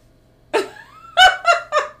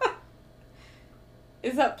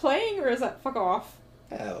 Is that playing or is that fuck off?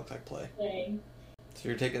 Yeah, it looks like play. Dang. So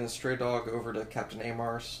you're taking the stray dog over to Captain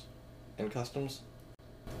Amars in Customs?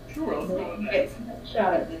 Sure, let's go with that. Get a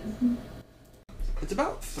shot at this. It's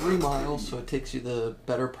about 3 miles, so it takes you the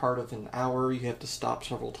better part of an hour. You have to stop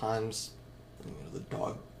several times. The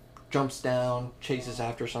dog jumps down, chases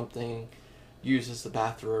after something, uses the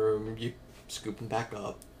bathroom, you scoop him back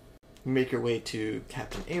up. You make your way to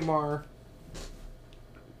Captain Amar.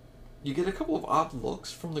 You get a couple of odd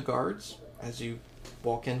looks from the guards as you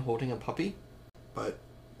walk in holding a puppy, but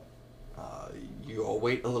you all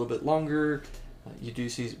wait a little bit longer. You do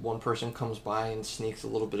see one person comes by and sneaks a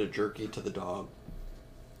little bit of jerky to the dog.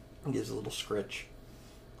 And gives a little scritch.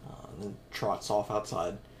 And then trots off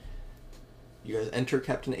outside. You guys enter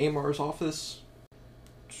Captain Amar's office.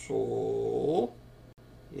 So...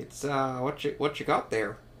 It's, what you got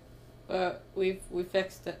there? We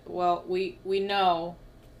fixed it. Well, we know,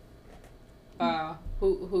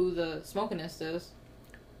 who the smokinist is.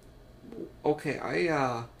 Okay,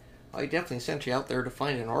 I definitely sent you out there to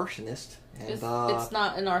find an arsonist. And, It's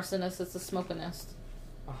not an arsonist, it's a smokinist.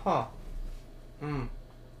 Uh-huh. And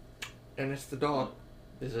it's the dog,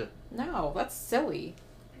 is it? No, that's silly.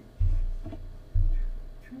 It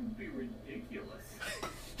would be ridiculous.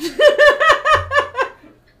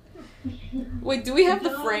 Wait, do we have the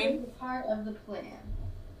dog frame? is part of the plan.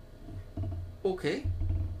 Okay.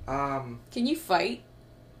 Can you fight?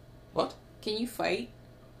 What? Can you fight?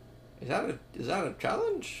 Is that a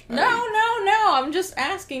challenge? No. I'm just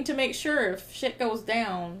asking to make sure if shit goes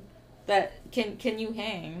down that can you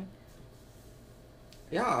hang?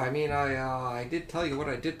 Yeah, I mean, I did tell you what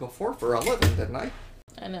I did before for a living, didn't I?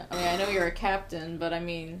 I know you're a captain, but I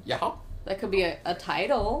mean, Yeah. that could be a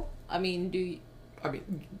title. I mean,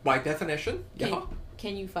 By definition, yeah.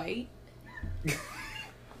 Can you fight?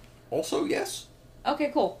 Also, yes. Okay,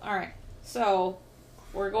 cool. All right. So,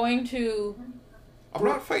 we're going to... I'm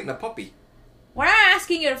not fighting a puppy. We're not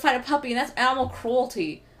asking you to fight a puppy, and that's animal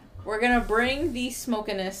cruelty. We're gonna bring the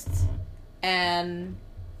smokinist and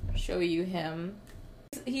show you him.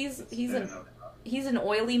 He's an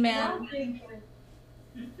oily man.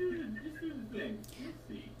 This is the thing. Let's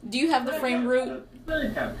see. Do you have the frame root? It's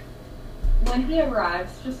very happy. When he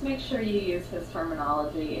arrives, just make sure you use his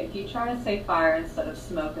terminology. If you try to say fire instead of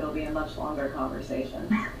smoke, it'll be a much longer conversation.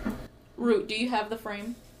 Root, do you have the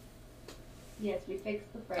frame? Yes, we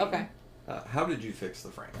fixed the frame. Okay. How did you fix the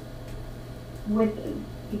frame?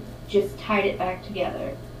 You just tied it back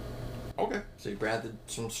together. Okay. So you grabbed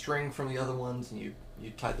some string from the other ones and you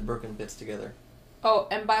tied the broken bits together. Oh,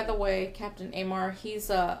 and by the way, Captain Amar, he's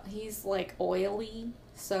like oily,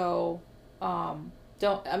 so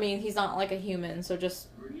he's not like a human, so just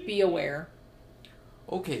be aware.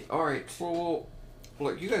 Okay, alright, so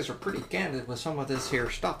look, you guys are pretty candid with some of this here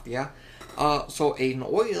stuff, yeah? So an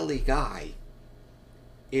oily guy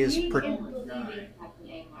is He pretty... is believing Captain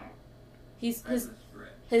Amar.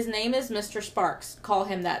 His name is Mr. Sparks. Call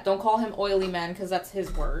him that. Don't call him Oily Man, because that's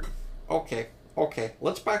his word. Okay,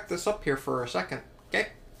 let's back this up here for a second, okay?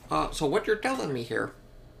 So what you're telling me here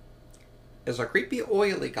is a creepy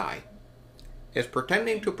oily guy is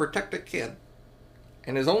pretending to protect a kid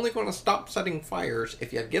and is only going to stop setting fires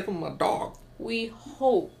if you give him a dog. We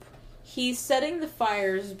hope. He's setting the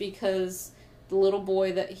fires because the little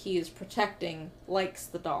boy that he is protecting likes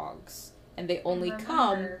the dogs, and they only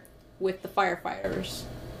come with the firefighters.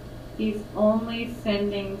 He's only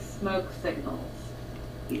sending smoke signals.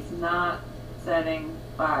 He's not setting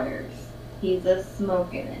fires. He's a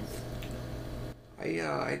smokinist.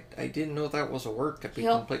 I didn't know that was a word, to be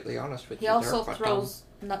He'll- completely honest with He you. also there, but, throws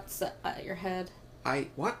nuts at your head.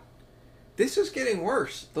 what? This is getting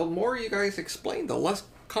worse. The more you guys explain, the less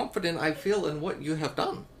confident I feel in what you have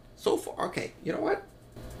done so far. Okay, you know what?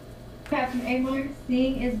 Captain Amar,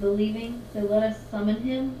 seeing is believing, so let us summon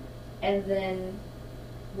him, and then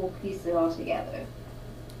we'll piece it all together.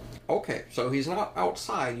 Okay, so he's not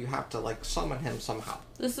outside. You have to, summon him somehow.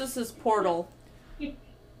 This is his portal.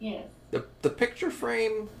 Yes. The picture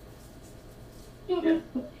frame...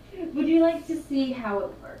 Would you like to see how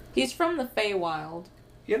it works? He's from the Feywild.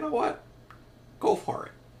 You know what? Go for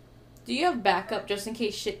it. Do you have backup just in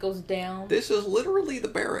case shit goes down? This is literally the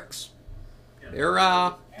barracks. There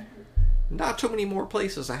are not too many more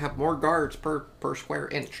places that have more guards per square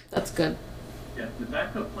inch. That's good. Yes, the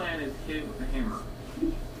backup plan is hit with a hammer.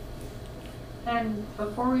 And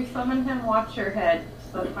before we summon him, watch your head.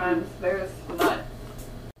 Sometimes there's nut.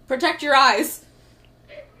 Protect your eyes.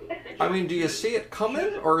 I mean, do you see it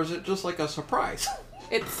coming, or is it just like a surprise?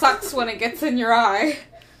 It sucks when it gets in your eye.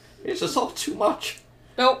 It's just all too much.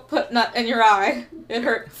 Don't put nut in your eye. It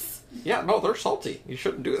hurts. Yeah, no, they're salty. You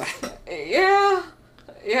shouldn't do that. Yeah.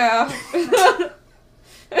 We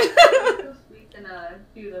can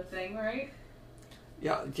do the thing, right?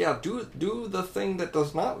 Yeah, do the thing that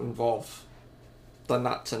does not involve the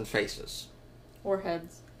nuts and faces. Or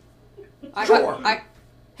heads. Sure.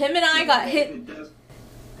 Him and I got hit.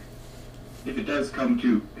 If it does come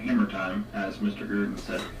to hammer time, as Mr. Gurdon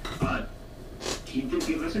said, he did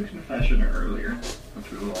give us a confession earlier,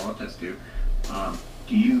 which we will all attest to.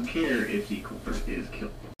 Do you care if the culprit is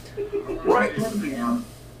killed? Right. He's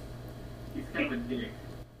kind of a dick.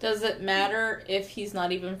 Does it matter if he's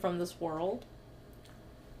not even from this world?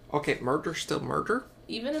 Okay, murder's still murder?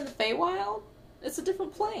 Even in the Feywild, it's a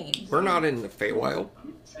different plane. We're not in the Feywild. I'm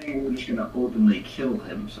not saying we're just gonna openly kill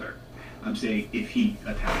him, sir. I'm saying if he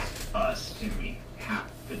attacks us and we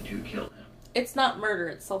happen to kill him. It's not murder,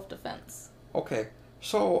 it's self-defense. Okay,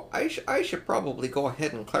 so I should probably go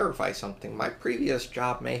ahead and clarify something. My previous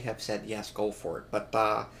job may have said yes, go for it,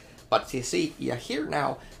 but you see, you're here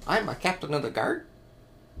now. I'm a captain of the guard,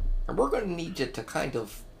 and we're going to need you to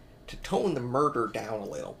to tone the murder down a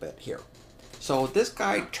little bit here. So this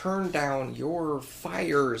guy turned down your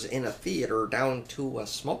fires in a theater down to a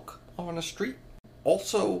smoke on a street.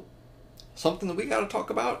 Also, something that we got to talk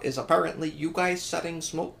about is apparently you guys setting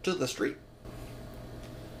smoke to the street.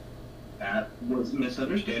 That was a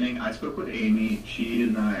misunderstanding. I spoke with Amy. She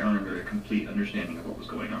and I are under a complete understanding of what was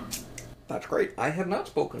going on. That's great. I have not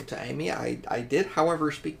spoken to Amy. I did,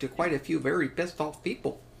 however, speak to quite a few very pissed off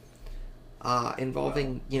people.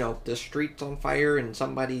 Involving, the streets on fire and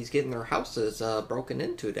somebody's getting their houses broken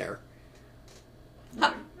into there.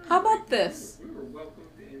 How about this? We were welcomed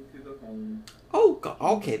into the home. Oh, God.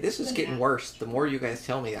 Okay, this is getting worse. The more you guys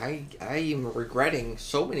tell me, I am regretting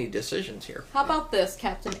so many decisions here. How about this,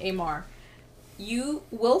 Captain Amar? You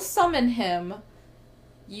will summon him,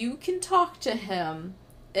 you can talk to him,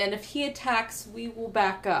 and if he attacks, we will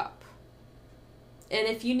back up. And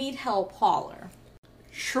if you need help, holler.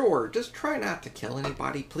 Sure, just try not to kill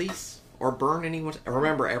anybody, please. Or burn anyone's...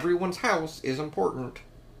 Remember, everyone's house is important.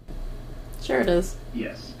 Sure it is.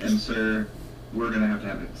 Yes, and sir, we're going to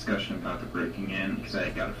have a discussion about the breaking in, because I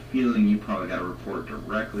got a feeling you probably got a report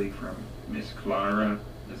directly from Miss Clara.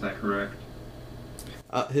 Is that correct?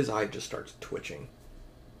 His eye just starts twitching.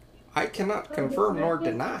 I cannot confirm nor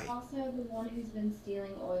deny. Also the one who's been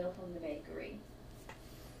stealing oil from the bakery.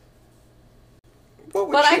 What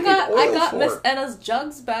would But she I got need oil Miss for? Enna's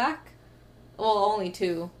jugs back. Well, only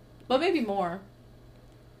 2. But maybe more.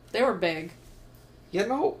 They were big.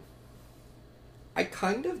 I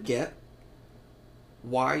kind of get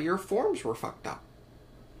why your forms were fucked up.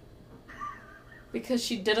 Because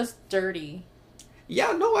she did us dirty.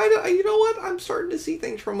 Yeah, no, you know what? I'm starting to see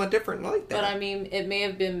things from a different light there. But I mean, it may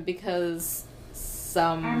have been because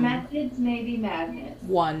Our methods may be madness.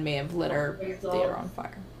 one may have lit our theater on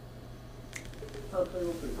fire. Hopefully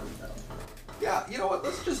will prove themselves. Yeah, you know what?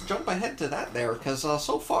 Let's just jump ahead to that there, because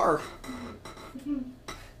so far...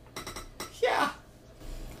 yeah.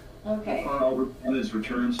 Okay. I'll report his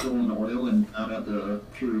return stolen oil and found out the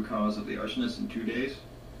true cause of the arsonist in 2 days.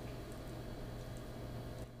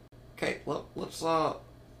 Okay, let's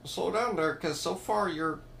slow down there, because so far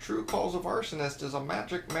your true cause of arsonist is a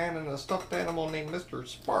magic man and a stuffed animal named Mr.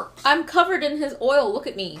 Sparks. I'm covered in his oil. Look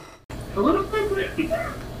at me. A little quickly.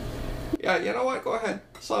 Yeah, you know what? Go ahead.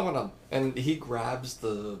 Summon him. And he grabs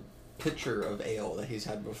the pitcher of ale that he's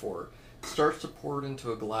had before, starts to pour it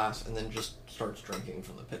into a glass, and then just starts drinking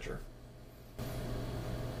from the pitcher.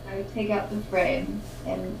 I take out the frame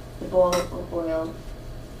and the bowl of oil,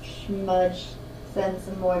 smudge, send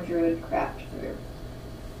some more druid craft through.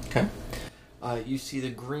 Okay. You see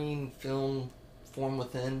the green film form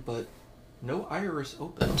within, but no iris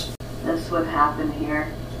opens. This would happen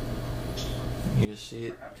here. You just see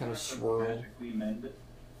it kind of swirl. Magically mend it.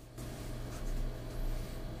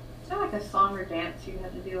 Is that like a song or dance you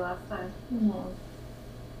had to do last time? No.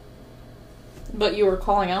 But you were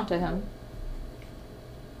calling out to him.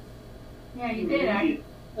 Yeah, you did.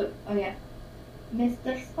 Oh yeah.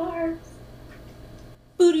 Mr. Sparks.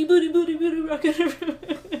 Booty, booty, booty, booty, rocket.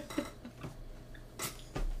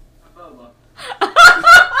 Bubba.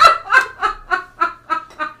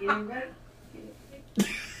 Getting ready.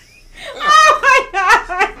 Oh my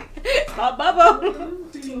god! Not Bubba.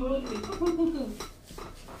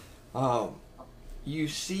 You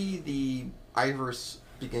see the iris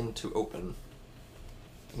begin to open,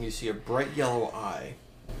 and you see a bright yellow eye,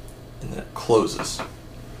 and then it closes,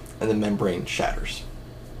 and the membrane shatters.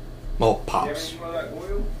 Well, pops. You have any more of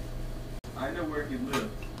that oil? I know where he lives.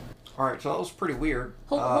 Alright, so that was pretty weird.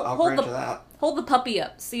 Hold I'll grant you that. Hold the puppy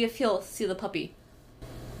up. See if he'll see the puppy.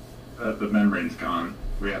 The membrane's gone.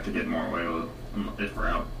 We have to get more oil if we're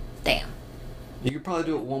out. Damn. You could probably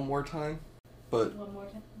do it one more time, but One more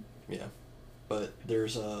time. yeah. But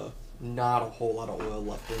there's not a whole lot of oil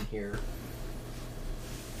left in here.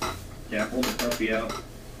 Yeah, pull the puppy out.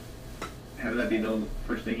 Have that be the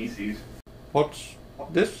first thing he sees. What's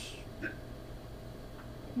this?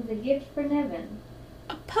 It's a gift for Nevin.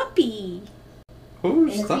 A puppy.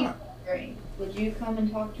 Who's And a that? ring. Would you come and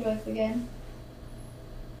talk to us again?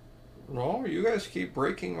 No, you guys keep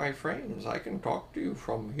breaking my frames. I can talk to you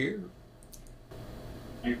from here.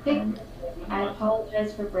 You promise? I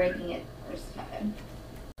apologize for breaking it the first time.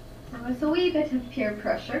 It was a wee bit of peer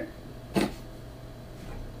pressure.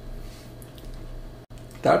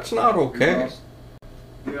 That's not okay.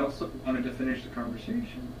 We also wanted to finish the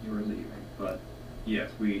conversation. You were leaving, but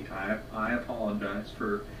yes, I apologize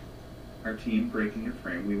for our team breaking your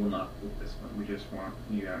frame. We will not with this one. We just want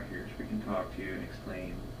you out here so we can talk to you and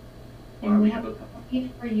explain why And we we have have a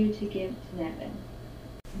gift for you to give to Nevin.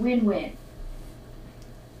 Win-win.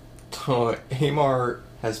 So Amar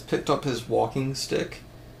has picked up his walking stick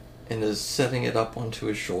and is setting it up onto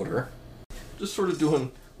his shoulder. Just sort of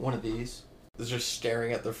doing one of these. Is just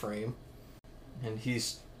staring at the frame. And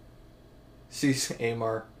sees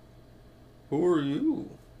Amar. Who are you?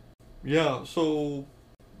 Yeah, so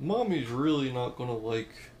Mommy's really not gonna like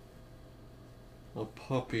a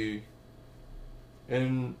puppy.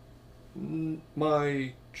 And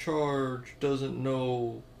my charge doesn't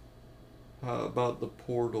know about the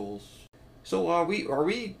portals. So are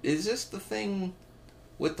we, is this the thing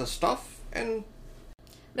with the stuff? And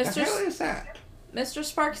the hell is that? Mr.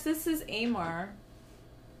 Sparks, this is Amar.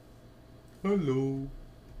 Hello.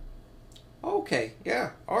 Okay, yeah,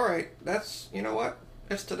 alright. That's, you know what?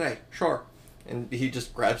 It's today, sure. And he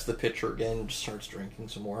just grabs the pitcher again and just starts drinking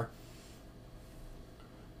some more.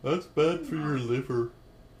 That's bad for your liver.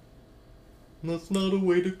 That's not a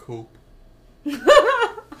way to cope. Well,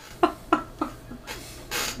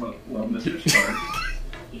 Mr. Sparks.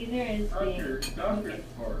 Either is Dr.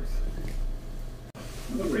 Sparks.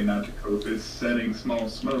 Another way not to cope is setting small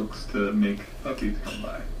smokes to make puppies come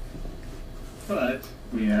by. But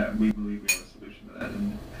we believe we have a solution to that,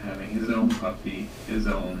 and having his own puppy,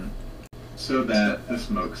 so that the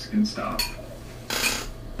smokes can stop,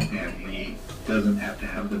 and he doesn't have to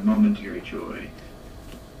have the momentary joy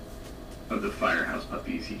of the firehouse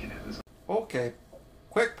puppies. He can have his own. Okay,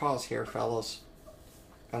 quick pause here, fellas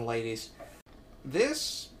and ladies.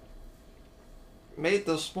 This made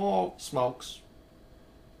the small smokes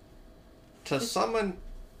to summon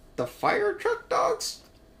the fire truck dogs?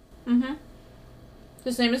 Mm-hmm.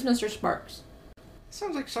 His name is Mr. Sparks.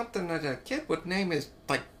 Sounds like something that a kid would name his,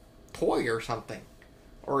 like, toy or something.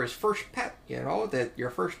 Or his first pet, you know? That your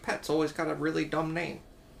first pet's always got a really dumb name.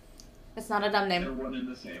 It's not a dumb They're name. one and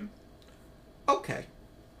the same. Okay.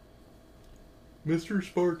 Mr.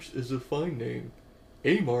 Sparks is a fine name.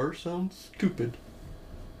 Amar sounds stupid.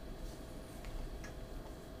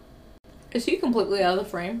 Is he completely out of the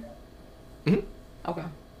frame? Mm-hmm. Okay.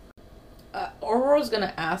 Aurora's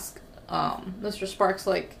gonna ask Mr. Sparks,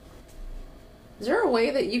 like, is there a way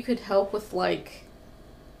that you could help with, like,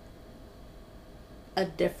 a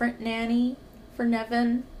different nanny for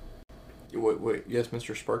Nevin? Wait, yes,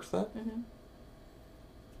 Mr. Sparks, that? Mm-hmm.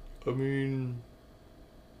 I mean,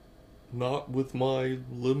 not with my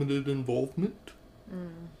limited involvement.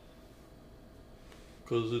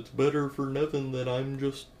 Because it's better for Nevin that I'm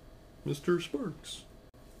just Mr. Sparks.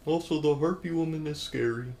 Also, the Harpy woman is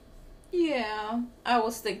scary. Yeah, I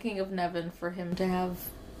was thinking of Nevin for him to have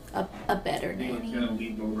a better Caitlin's nanny. gonna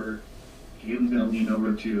lean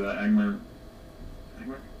over to Agmar.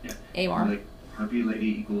 Agmar? Yeah. Amar. Like, Harpy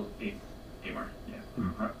Lady equals Amar.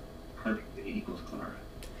 Yeah. Harpy Lady equals Clara.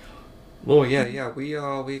 Oh, yeah,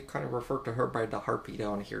 we kind of refer to her by the Harpy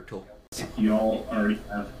down here, too. You all already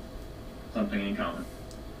have something in common.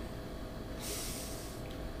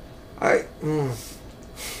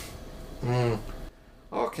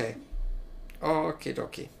 Okay. Okie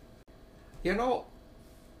dokie. You know,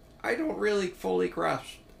 I don't really fully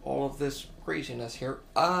grasp all of this craziness here.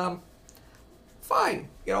 Fine.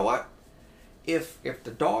 You know what? If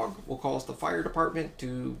the dog will cause the fire department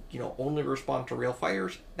to, only respond to real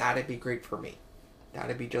fires, that'd be great for me.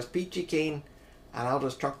 That'd be just peachy keen, and I'll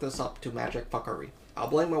just chuck this up to magic fuckery. I'll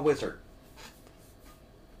blame a wizard.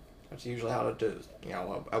 That's usually how it is.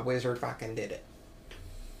 A wizard fucking did it.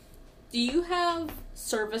 Do you have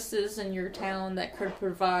services in your town that could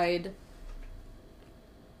provide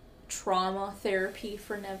trauma therapy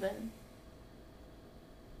for Nevin?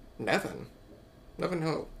 Nevin? Nevin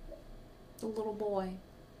who? The little boy.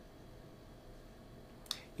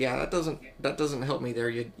 Yeah, that doesn't help me there.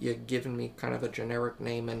 You're giving me kind of a generic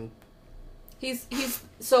name, and He's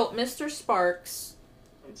so Mr. Sparks.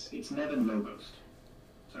 It's Nevin Logos,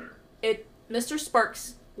 sir. Mr.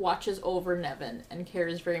 Sparks watches over Nevin and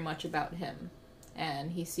cares very much about him,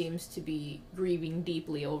 and he seems to be grieving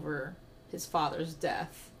deeply over his father's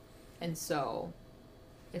death. And so,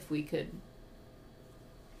 if we could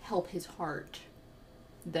help his heart,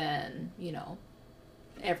 then,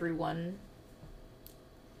 everyone,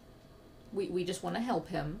 we just want to help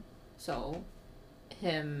him. So,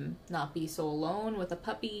 him not be so alone with a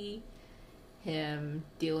puppy, him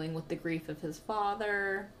dealing with the grief of his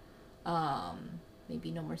father, Maybe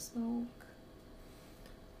no more smoke.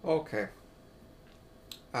 Okay.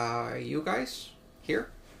 You guys,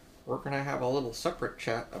 here, we're gonna have a little separate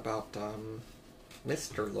chat about,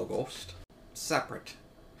 Mr. Logost. Separate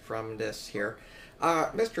from this here.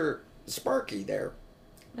 Mr. Sparky there.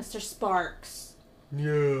 Mr. Sparks.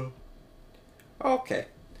 Yeah. Okay.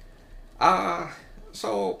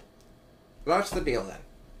 So, that's the deal then.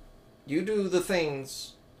 You do the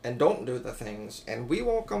things and don't do the things, and we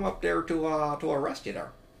won't come up there to arrest you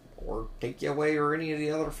there. Or take you away or any of the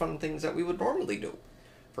other fun things that we would normally do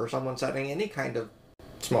for someone setting any kind of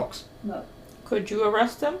smokes. No. Could you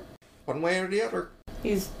arrest him? One way or the other.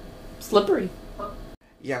 He's slippery.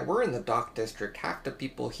 Yeah, we're in the dock district. Half the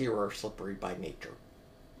people here are slippery by nature.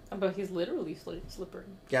 But he's literally slippery.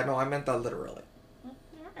 Yeah, no, I meant that literally.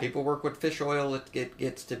 Alright. People work with fish oil, it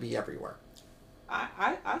gets to be everywhere.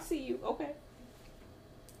 I see you. Okay.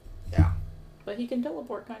 Yeah. But he can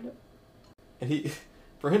teleport, kind of. And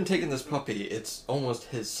for him taking this puppy, it's almost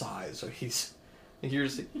his size, so here's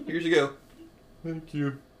you go. Thank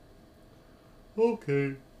you.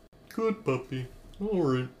 Okay. Good puppy.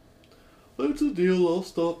 Alright. That's the deal. I'll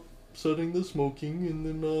stop setting the smoking, and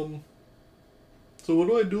then, so what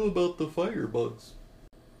do I do about the firebugs?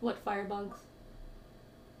 What firebugs?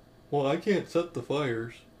 Well, I can't set the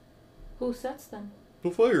fires. Who sets them? The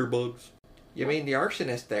firebugs. You mean the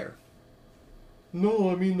arsonist there?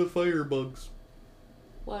 No, I mean the firebugs.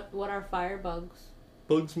 What are firebugs?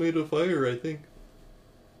 Bugs made of fire, I think.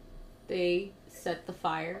 They set the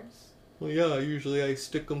fires? Well, yeah, usually I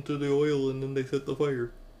stick them to the oil and then they set the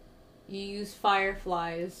fire. You use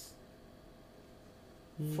fireflies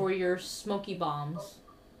for your smoky bombs.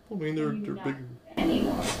 I mean, they're Not bigger.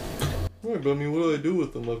 anymore. Right, but I mean, what do I do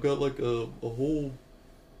with them? I've got like a whole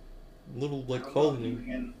little like colony.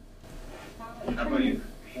 How about you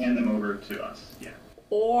hand them over to us? Yeah.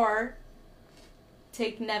 Or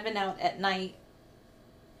take Nevin out at night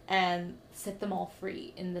and set them all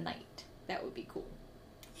free in the night. That would be cool.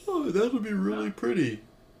 Oh, that would be really pretty.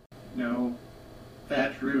 No.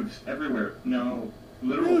 Thatched roofs everywhere. No.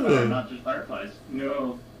 Literal fire, not just fireflies.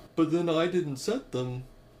 No. But then I didn't set them,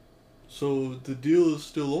 so the deal is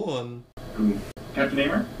still on. Who? Captain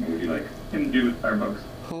Amer? What would you like him to do with firebugs?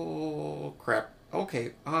 Oh, crap.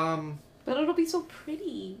 Okay, But it'll be so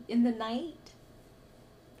pretty in the night.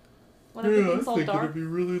 When yeah, I everything's all think dark. it'd be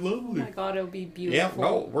really Oh lovely. my god, it'll be Yeah, beautiful.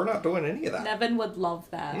 no, we're not doing any of that. Nevin would love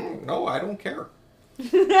that. No, I don't care.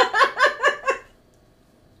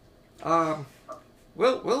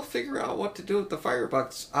 We'll figure out what to do with the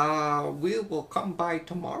firebugs. We will come by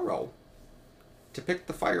tomorrow to pick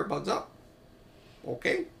the firebugs up.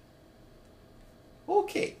 Okay?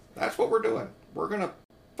 Okay, that's what we're doing. We're gonna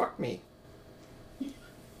fuck me.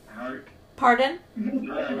 How? Pardon?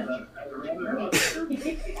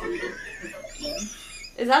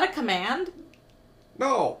 Is that a command?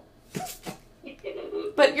 No.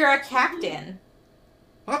 But you're a captain.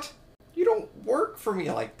 What? You don't work for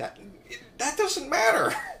me like that. That doesn't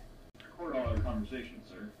matter. Record all our conversations,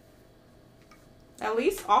 sir. At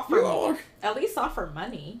least offer. You all are... At least offer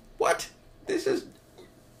money. What? This is...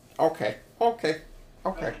 Okay.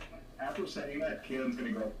 After saying that, Kaylin's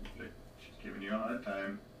gonna go. She's giving you a hard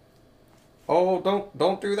time. Oh,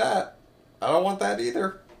 don't do that. I don't want that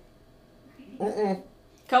either.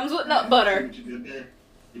 Comes with nut See butter. what you did there.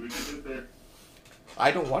 See what you did there.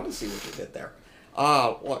 I don't want to see what you did there.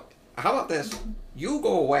 Look, how about this? You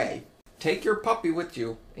go away, take your puppy with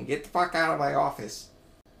you, and get the fuck out of my office.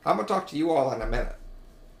 I'm gonna talk to you all in a minute.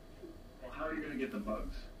 Well, how are you gonna get the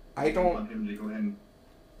bugs? I You don't... want him to go ahead and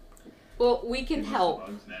Well, we can give us help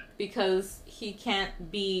the bugs net. because he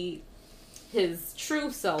can't be his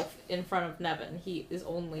true self in front of Nevin. He is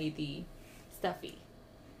only the Steffi.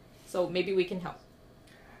 So maybe we can help.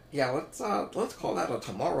 Yeah, let's call that a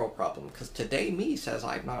tomorrow problem, because today me says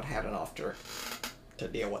I've not had enough to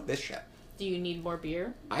deal with this shit. Do you need more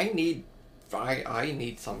beer? I need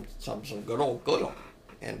some good old good old.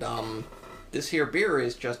 And this here beer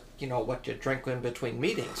is just, what you drink in between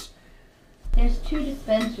meetings. There's 2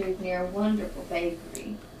 dispensaries near a wonderful bakery.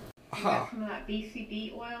 You Huh. got some of that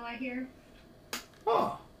BCB oil, I hear.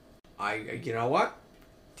 Oh. You know what?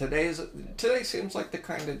 Today seems like the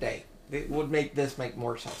kind of day. It would make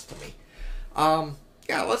more sense to me.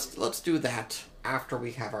 Yeah, let's do that after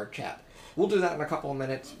we have our chat. We'll do that in a couple of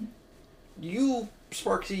minutes. You,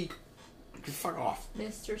 Sparksy, fuck off.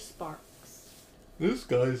 Mr. Sparks. This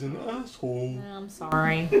guy's an asshole. I'm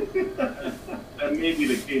sorry. That may be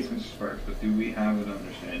the case, Mr. Sparks, but do we have an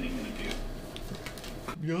understanding and a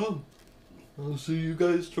deal? Yeah. I'll see you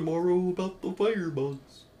guys tomorrow about the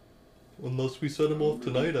firebugs. Unless we set them off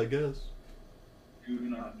tonight, I guess. Do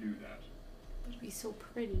not do that. It'd be so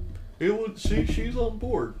pretty. She's on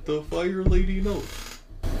board. The fire lady knows.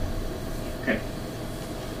 Okay.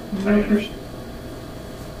 I understand.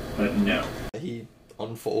 But no. He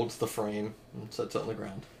unfolds the frame and sets it on the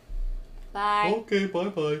ground. Bye. Okay,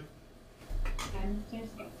 bye-bye. I'm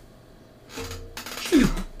just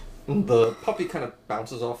The puppy kind of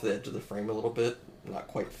bounces off the edge of the frame a little bit, not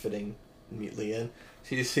quite fitting neatly in.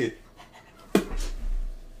 So you see,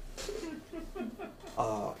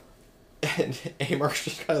 and Amark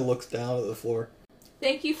just kind of looks down at the floor.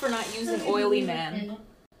 Thank you for not using Oily Man.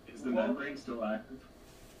 Is the membrane still active?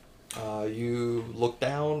 You look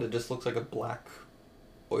down, it just looks like a black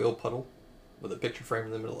oil puddle with a picture frame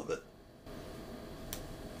in the middle of it.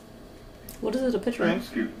 What is it a picture of?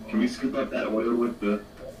 Can we scoop up that oil with the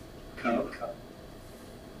cup?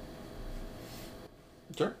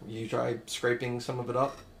 Sure. You try scraping some of it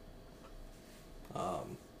up.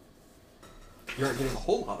 You aren't getting a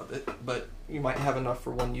whole lot of it, but you might have enough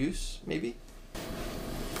for one use, maybe.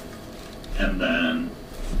 And then,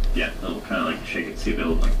 yeah, it'll kind of like shake it, see if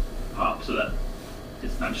it'll like pop so that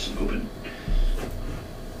it's not just open.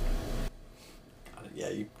 Got it. Yeah,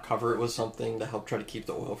 you cover it with something to help try to keep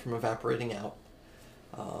the oil from evaporating out.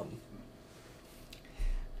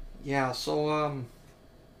 Yeah, so,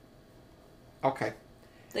 okay.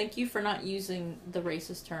 Thank you for not using the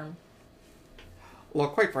racist term. Well,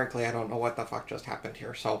 quite frankly, I don't know what the fuck just happened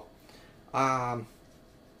here, so, That's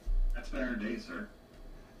been our day, sir.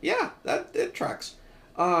 yeah, it tracks.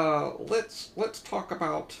 Let's talk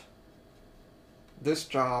about this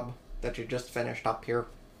job that you just finished up here,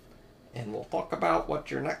 and we'll talk about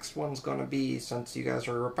what your next one's gonna be, since you guys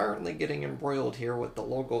are apparently getting embroiled here with the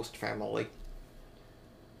Logos family.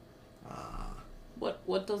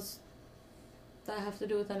 What does that have to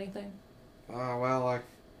do with anything?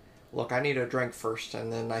 Look, I need a drink first,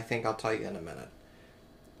 and then I think I'll tell you in a minute.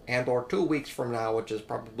 And or 2 weeks from now, which is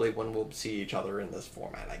probably when we'll see each other in this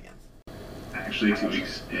format again. Actually, 2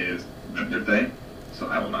 weeks is my birthday, so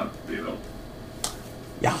I will not be able.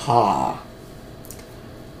 Yaha!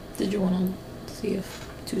 Did you want to see if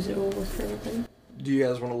Tuesday will work for everybody? Do you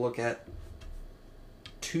guys want to look at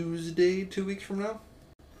Tuesday 2 weeks from now?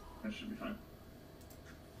 That should be fine.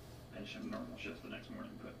 I just have a normal shift the next morning,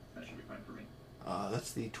 but that should be fine for me.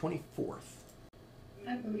 That's the 24th.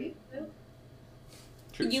 I believe so.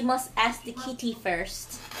 Choose. You must ask the kitty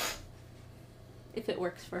first. If it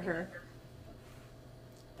works for her.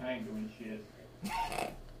 I ain't doing shit.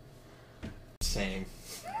 Same.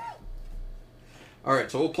 Alright,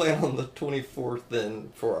 so we'll plan on the 24th then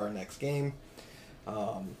for our next game.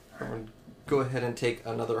 I'm going to go ahead and take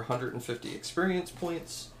another 150 experience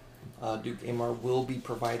points. Duke Amar will be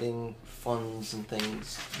providing funds and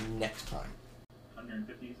things next time.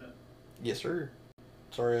 150, you said? Yes, sir.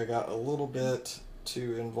 Sorry, I got a little bit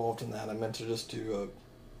too involved in that. I meant to just do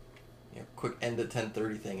a quick end at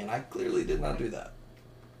 10:30 thing, and I clearly did not do that.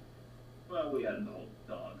 Well, we had an old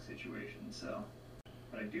dog situation, so.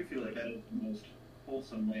 But I do feel like that is the most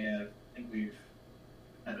wholesome way I think we've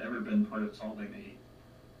ever been part of solving a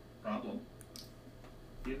problem.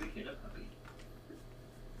 Give the kid a puppy.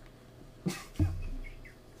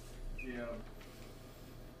 Yeah.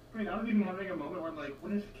 I mean, I was even having a moment where I'm like,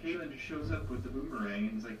 what if Kaylin just shows up with the boomerang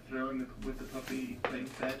and is like throwing with the puppy playing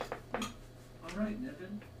fetch? Alright,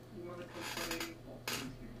 Nevin, you want to go play? Oh,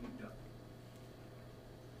 please, you go.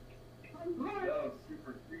 That was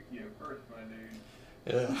super creepy at first, my dude.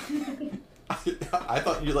 Yeah. I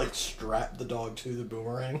thought you like strapped the dog to the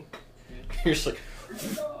boomerang. You're just like,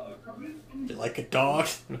 you like a dog?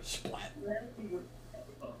 Splat.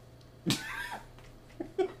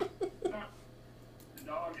 The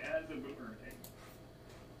dog as a boomerang.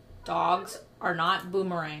 Dogs are not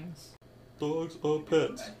boomerangs. Dogs are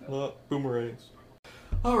pets, not boomerangs.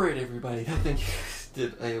 Alright, everybody. I think you guys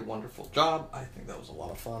did a wonderful job. I think that was a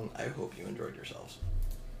lot of fun. I hope you enjoyed yourselves.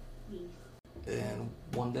 And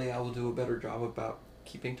one day I will do a better job about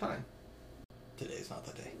keeping time. Today's not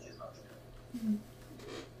the day.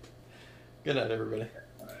 Good night, everybody.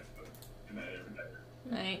 Good night, everybody.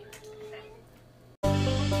 Right.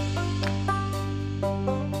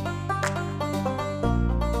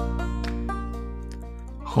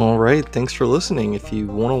 Alright, thanks for listening. If you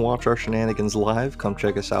want to watch our shenanigans live, come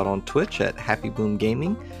check us out on Twitch at Happy Boom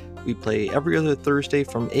Gaming. We play every other Thursday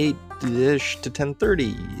from 8-ish to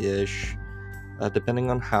 10:30-ish, depending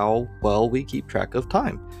on how well we keep track of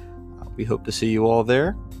time. We hope to see you all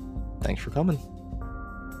there. Thanks for coming.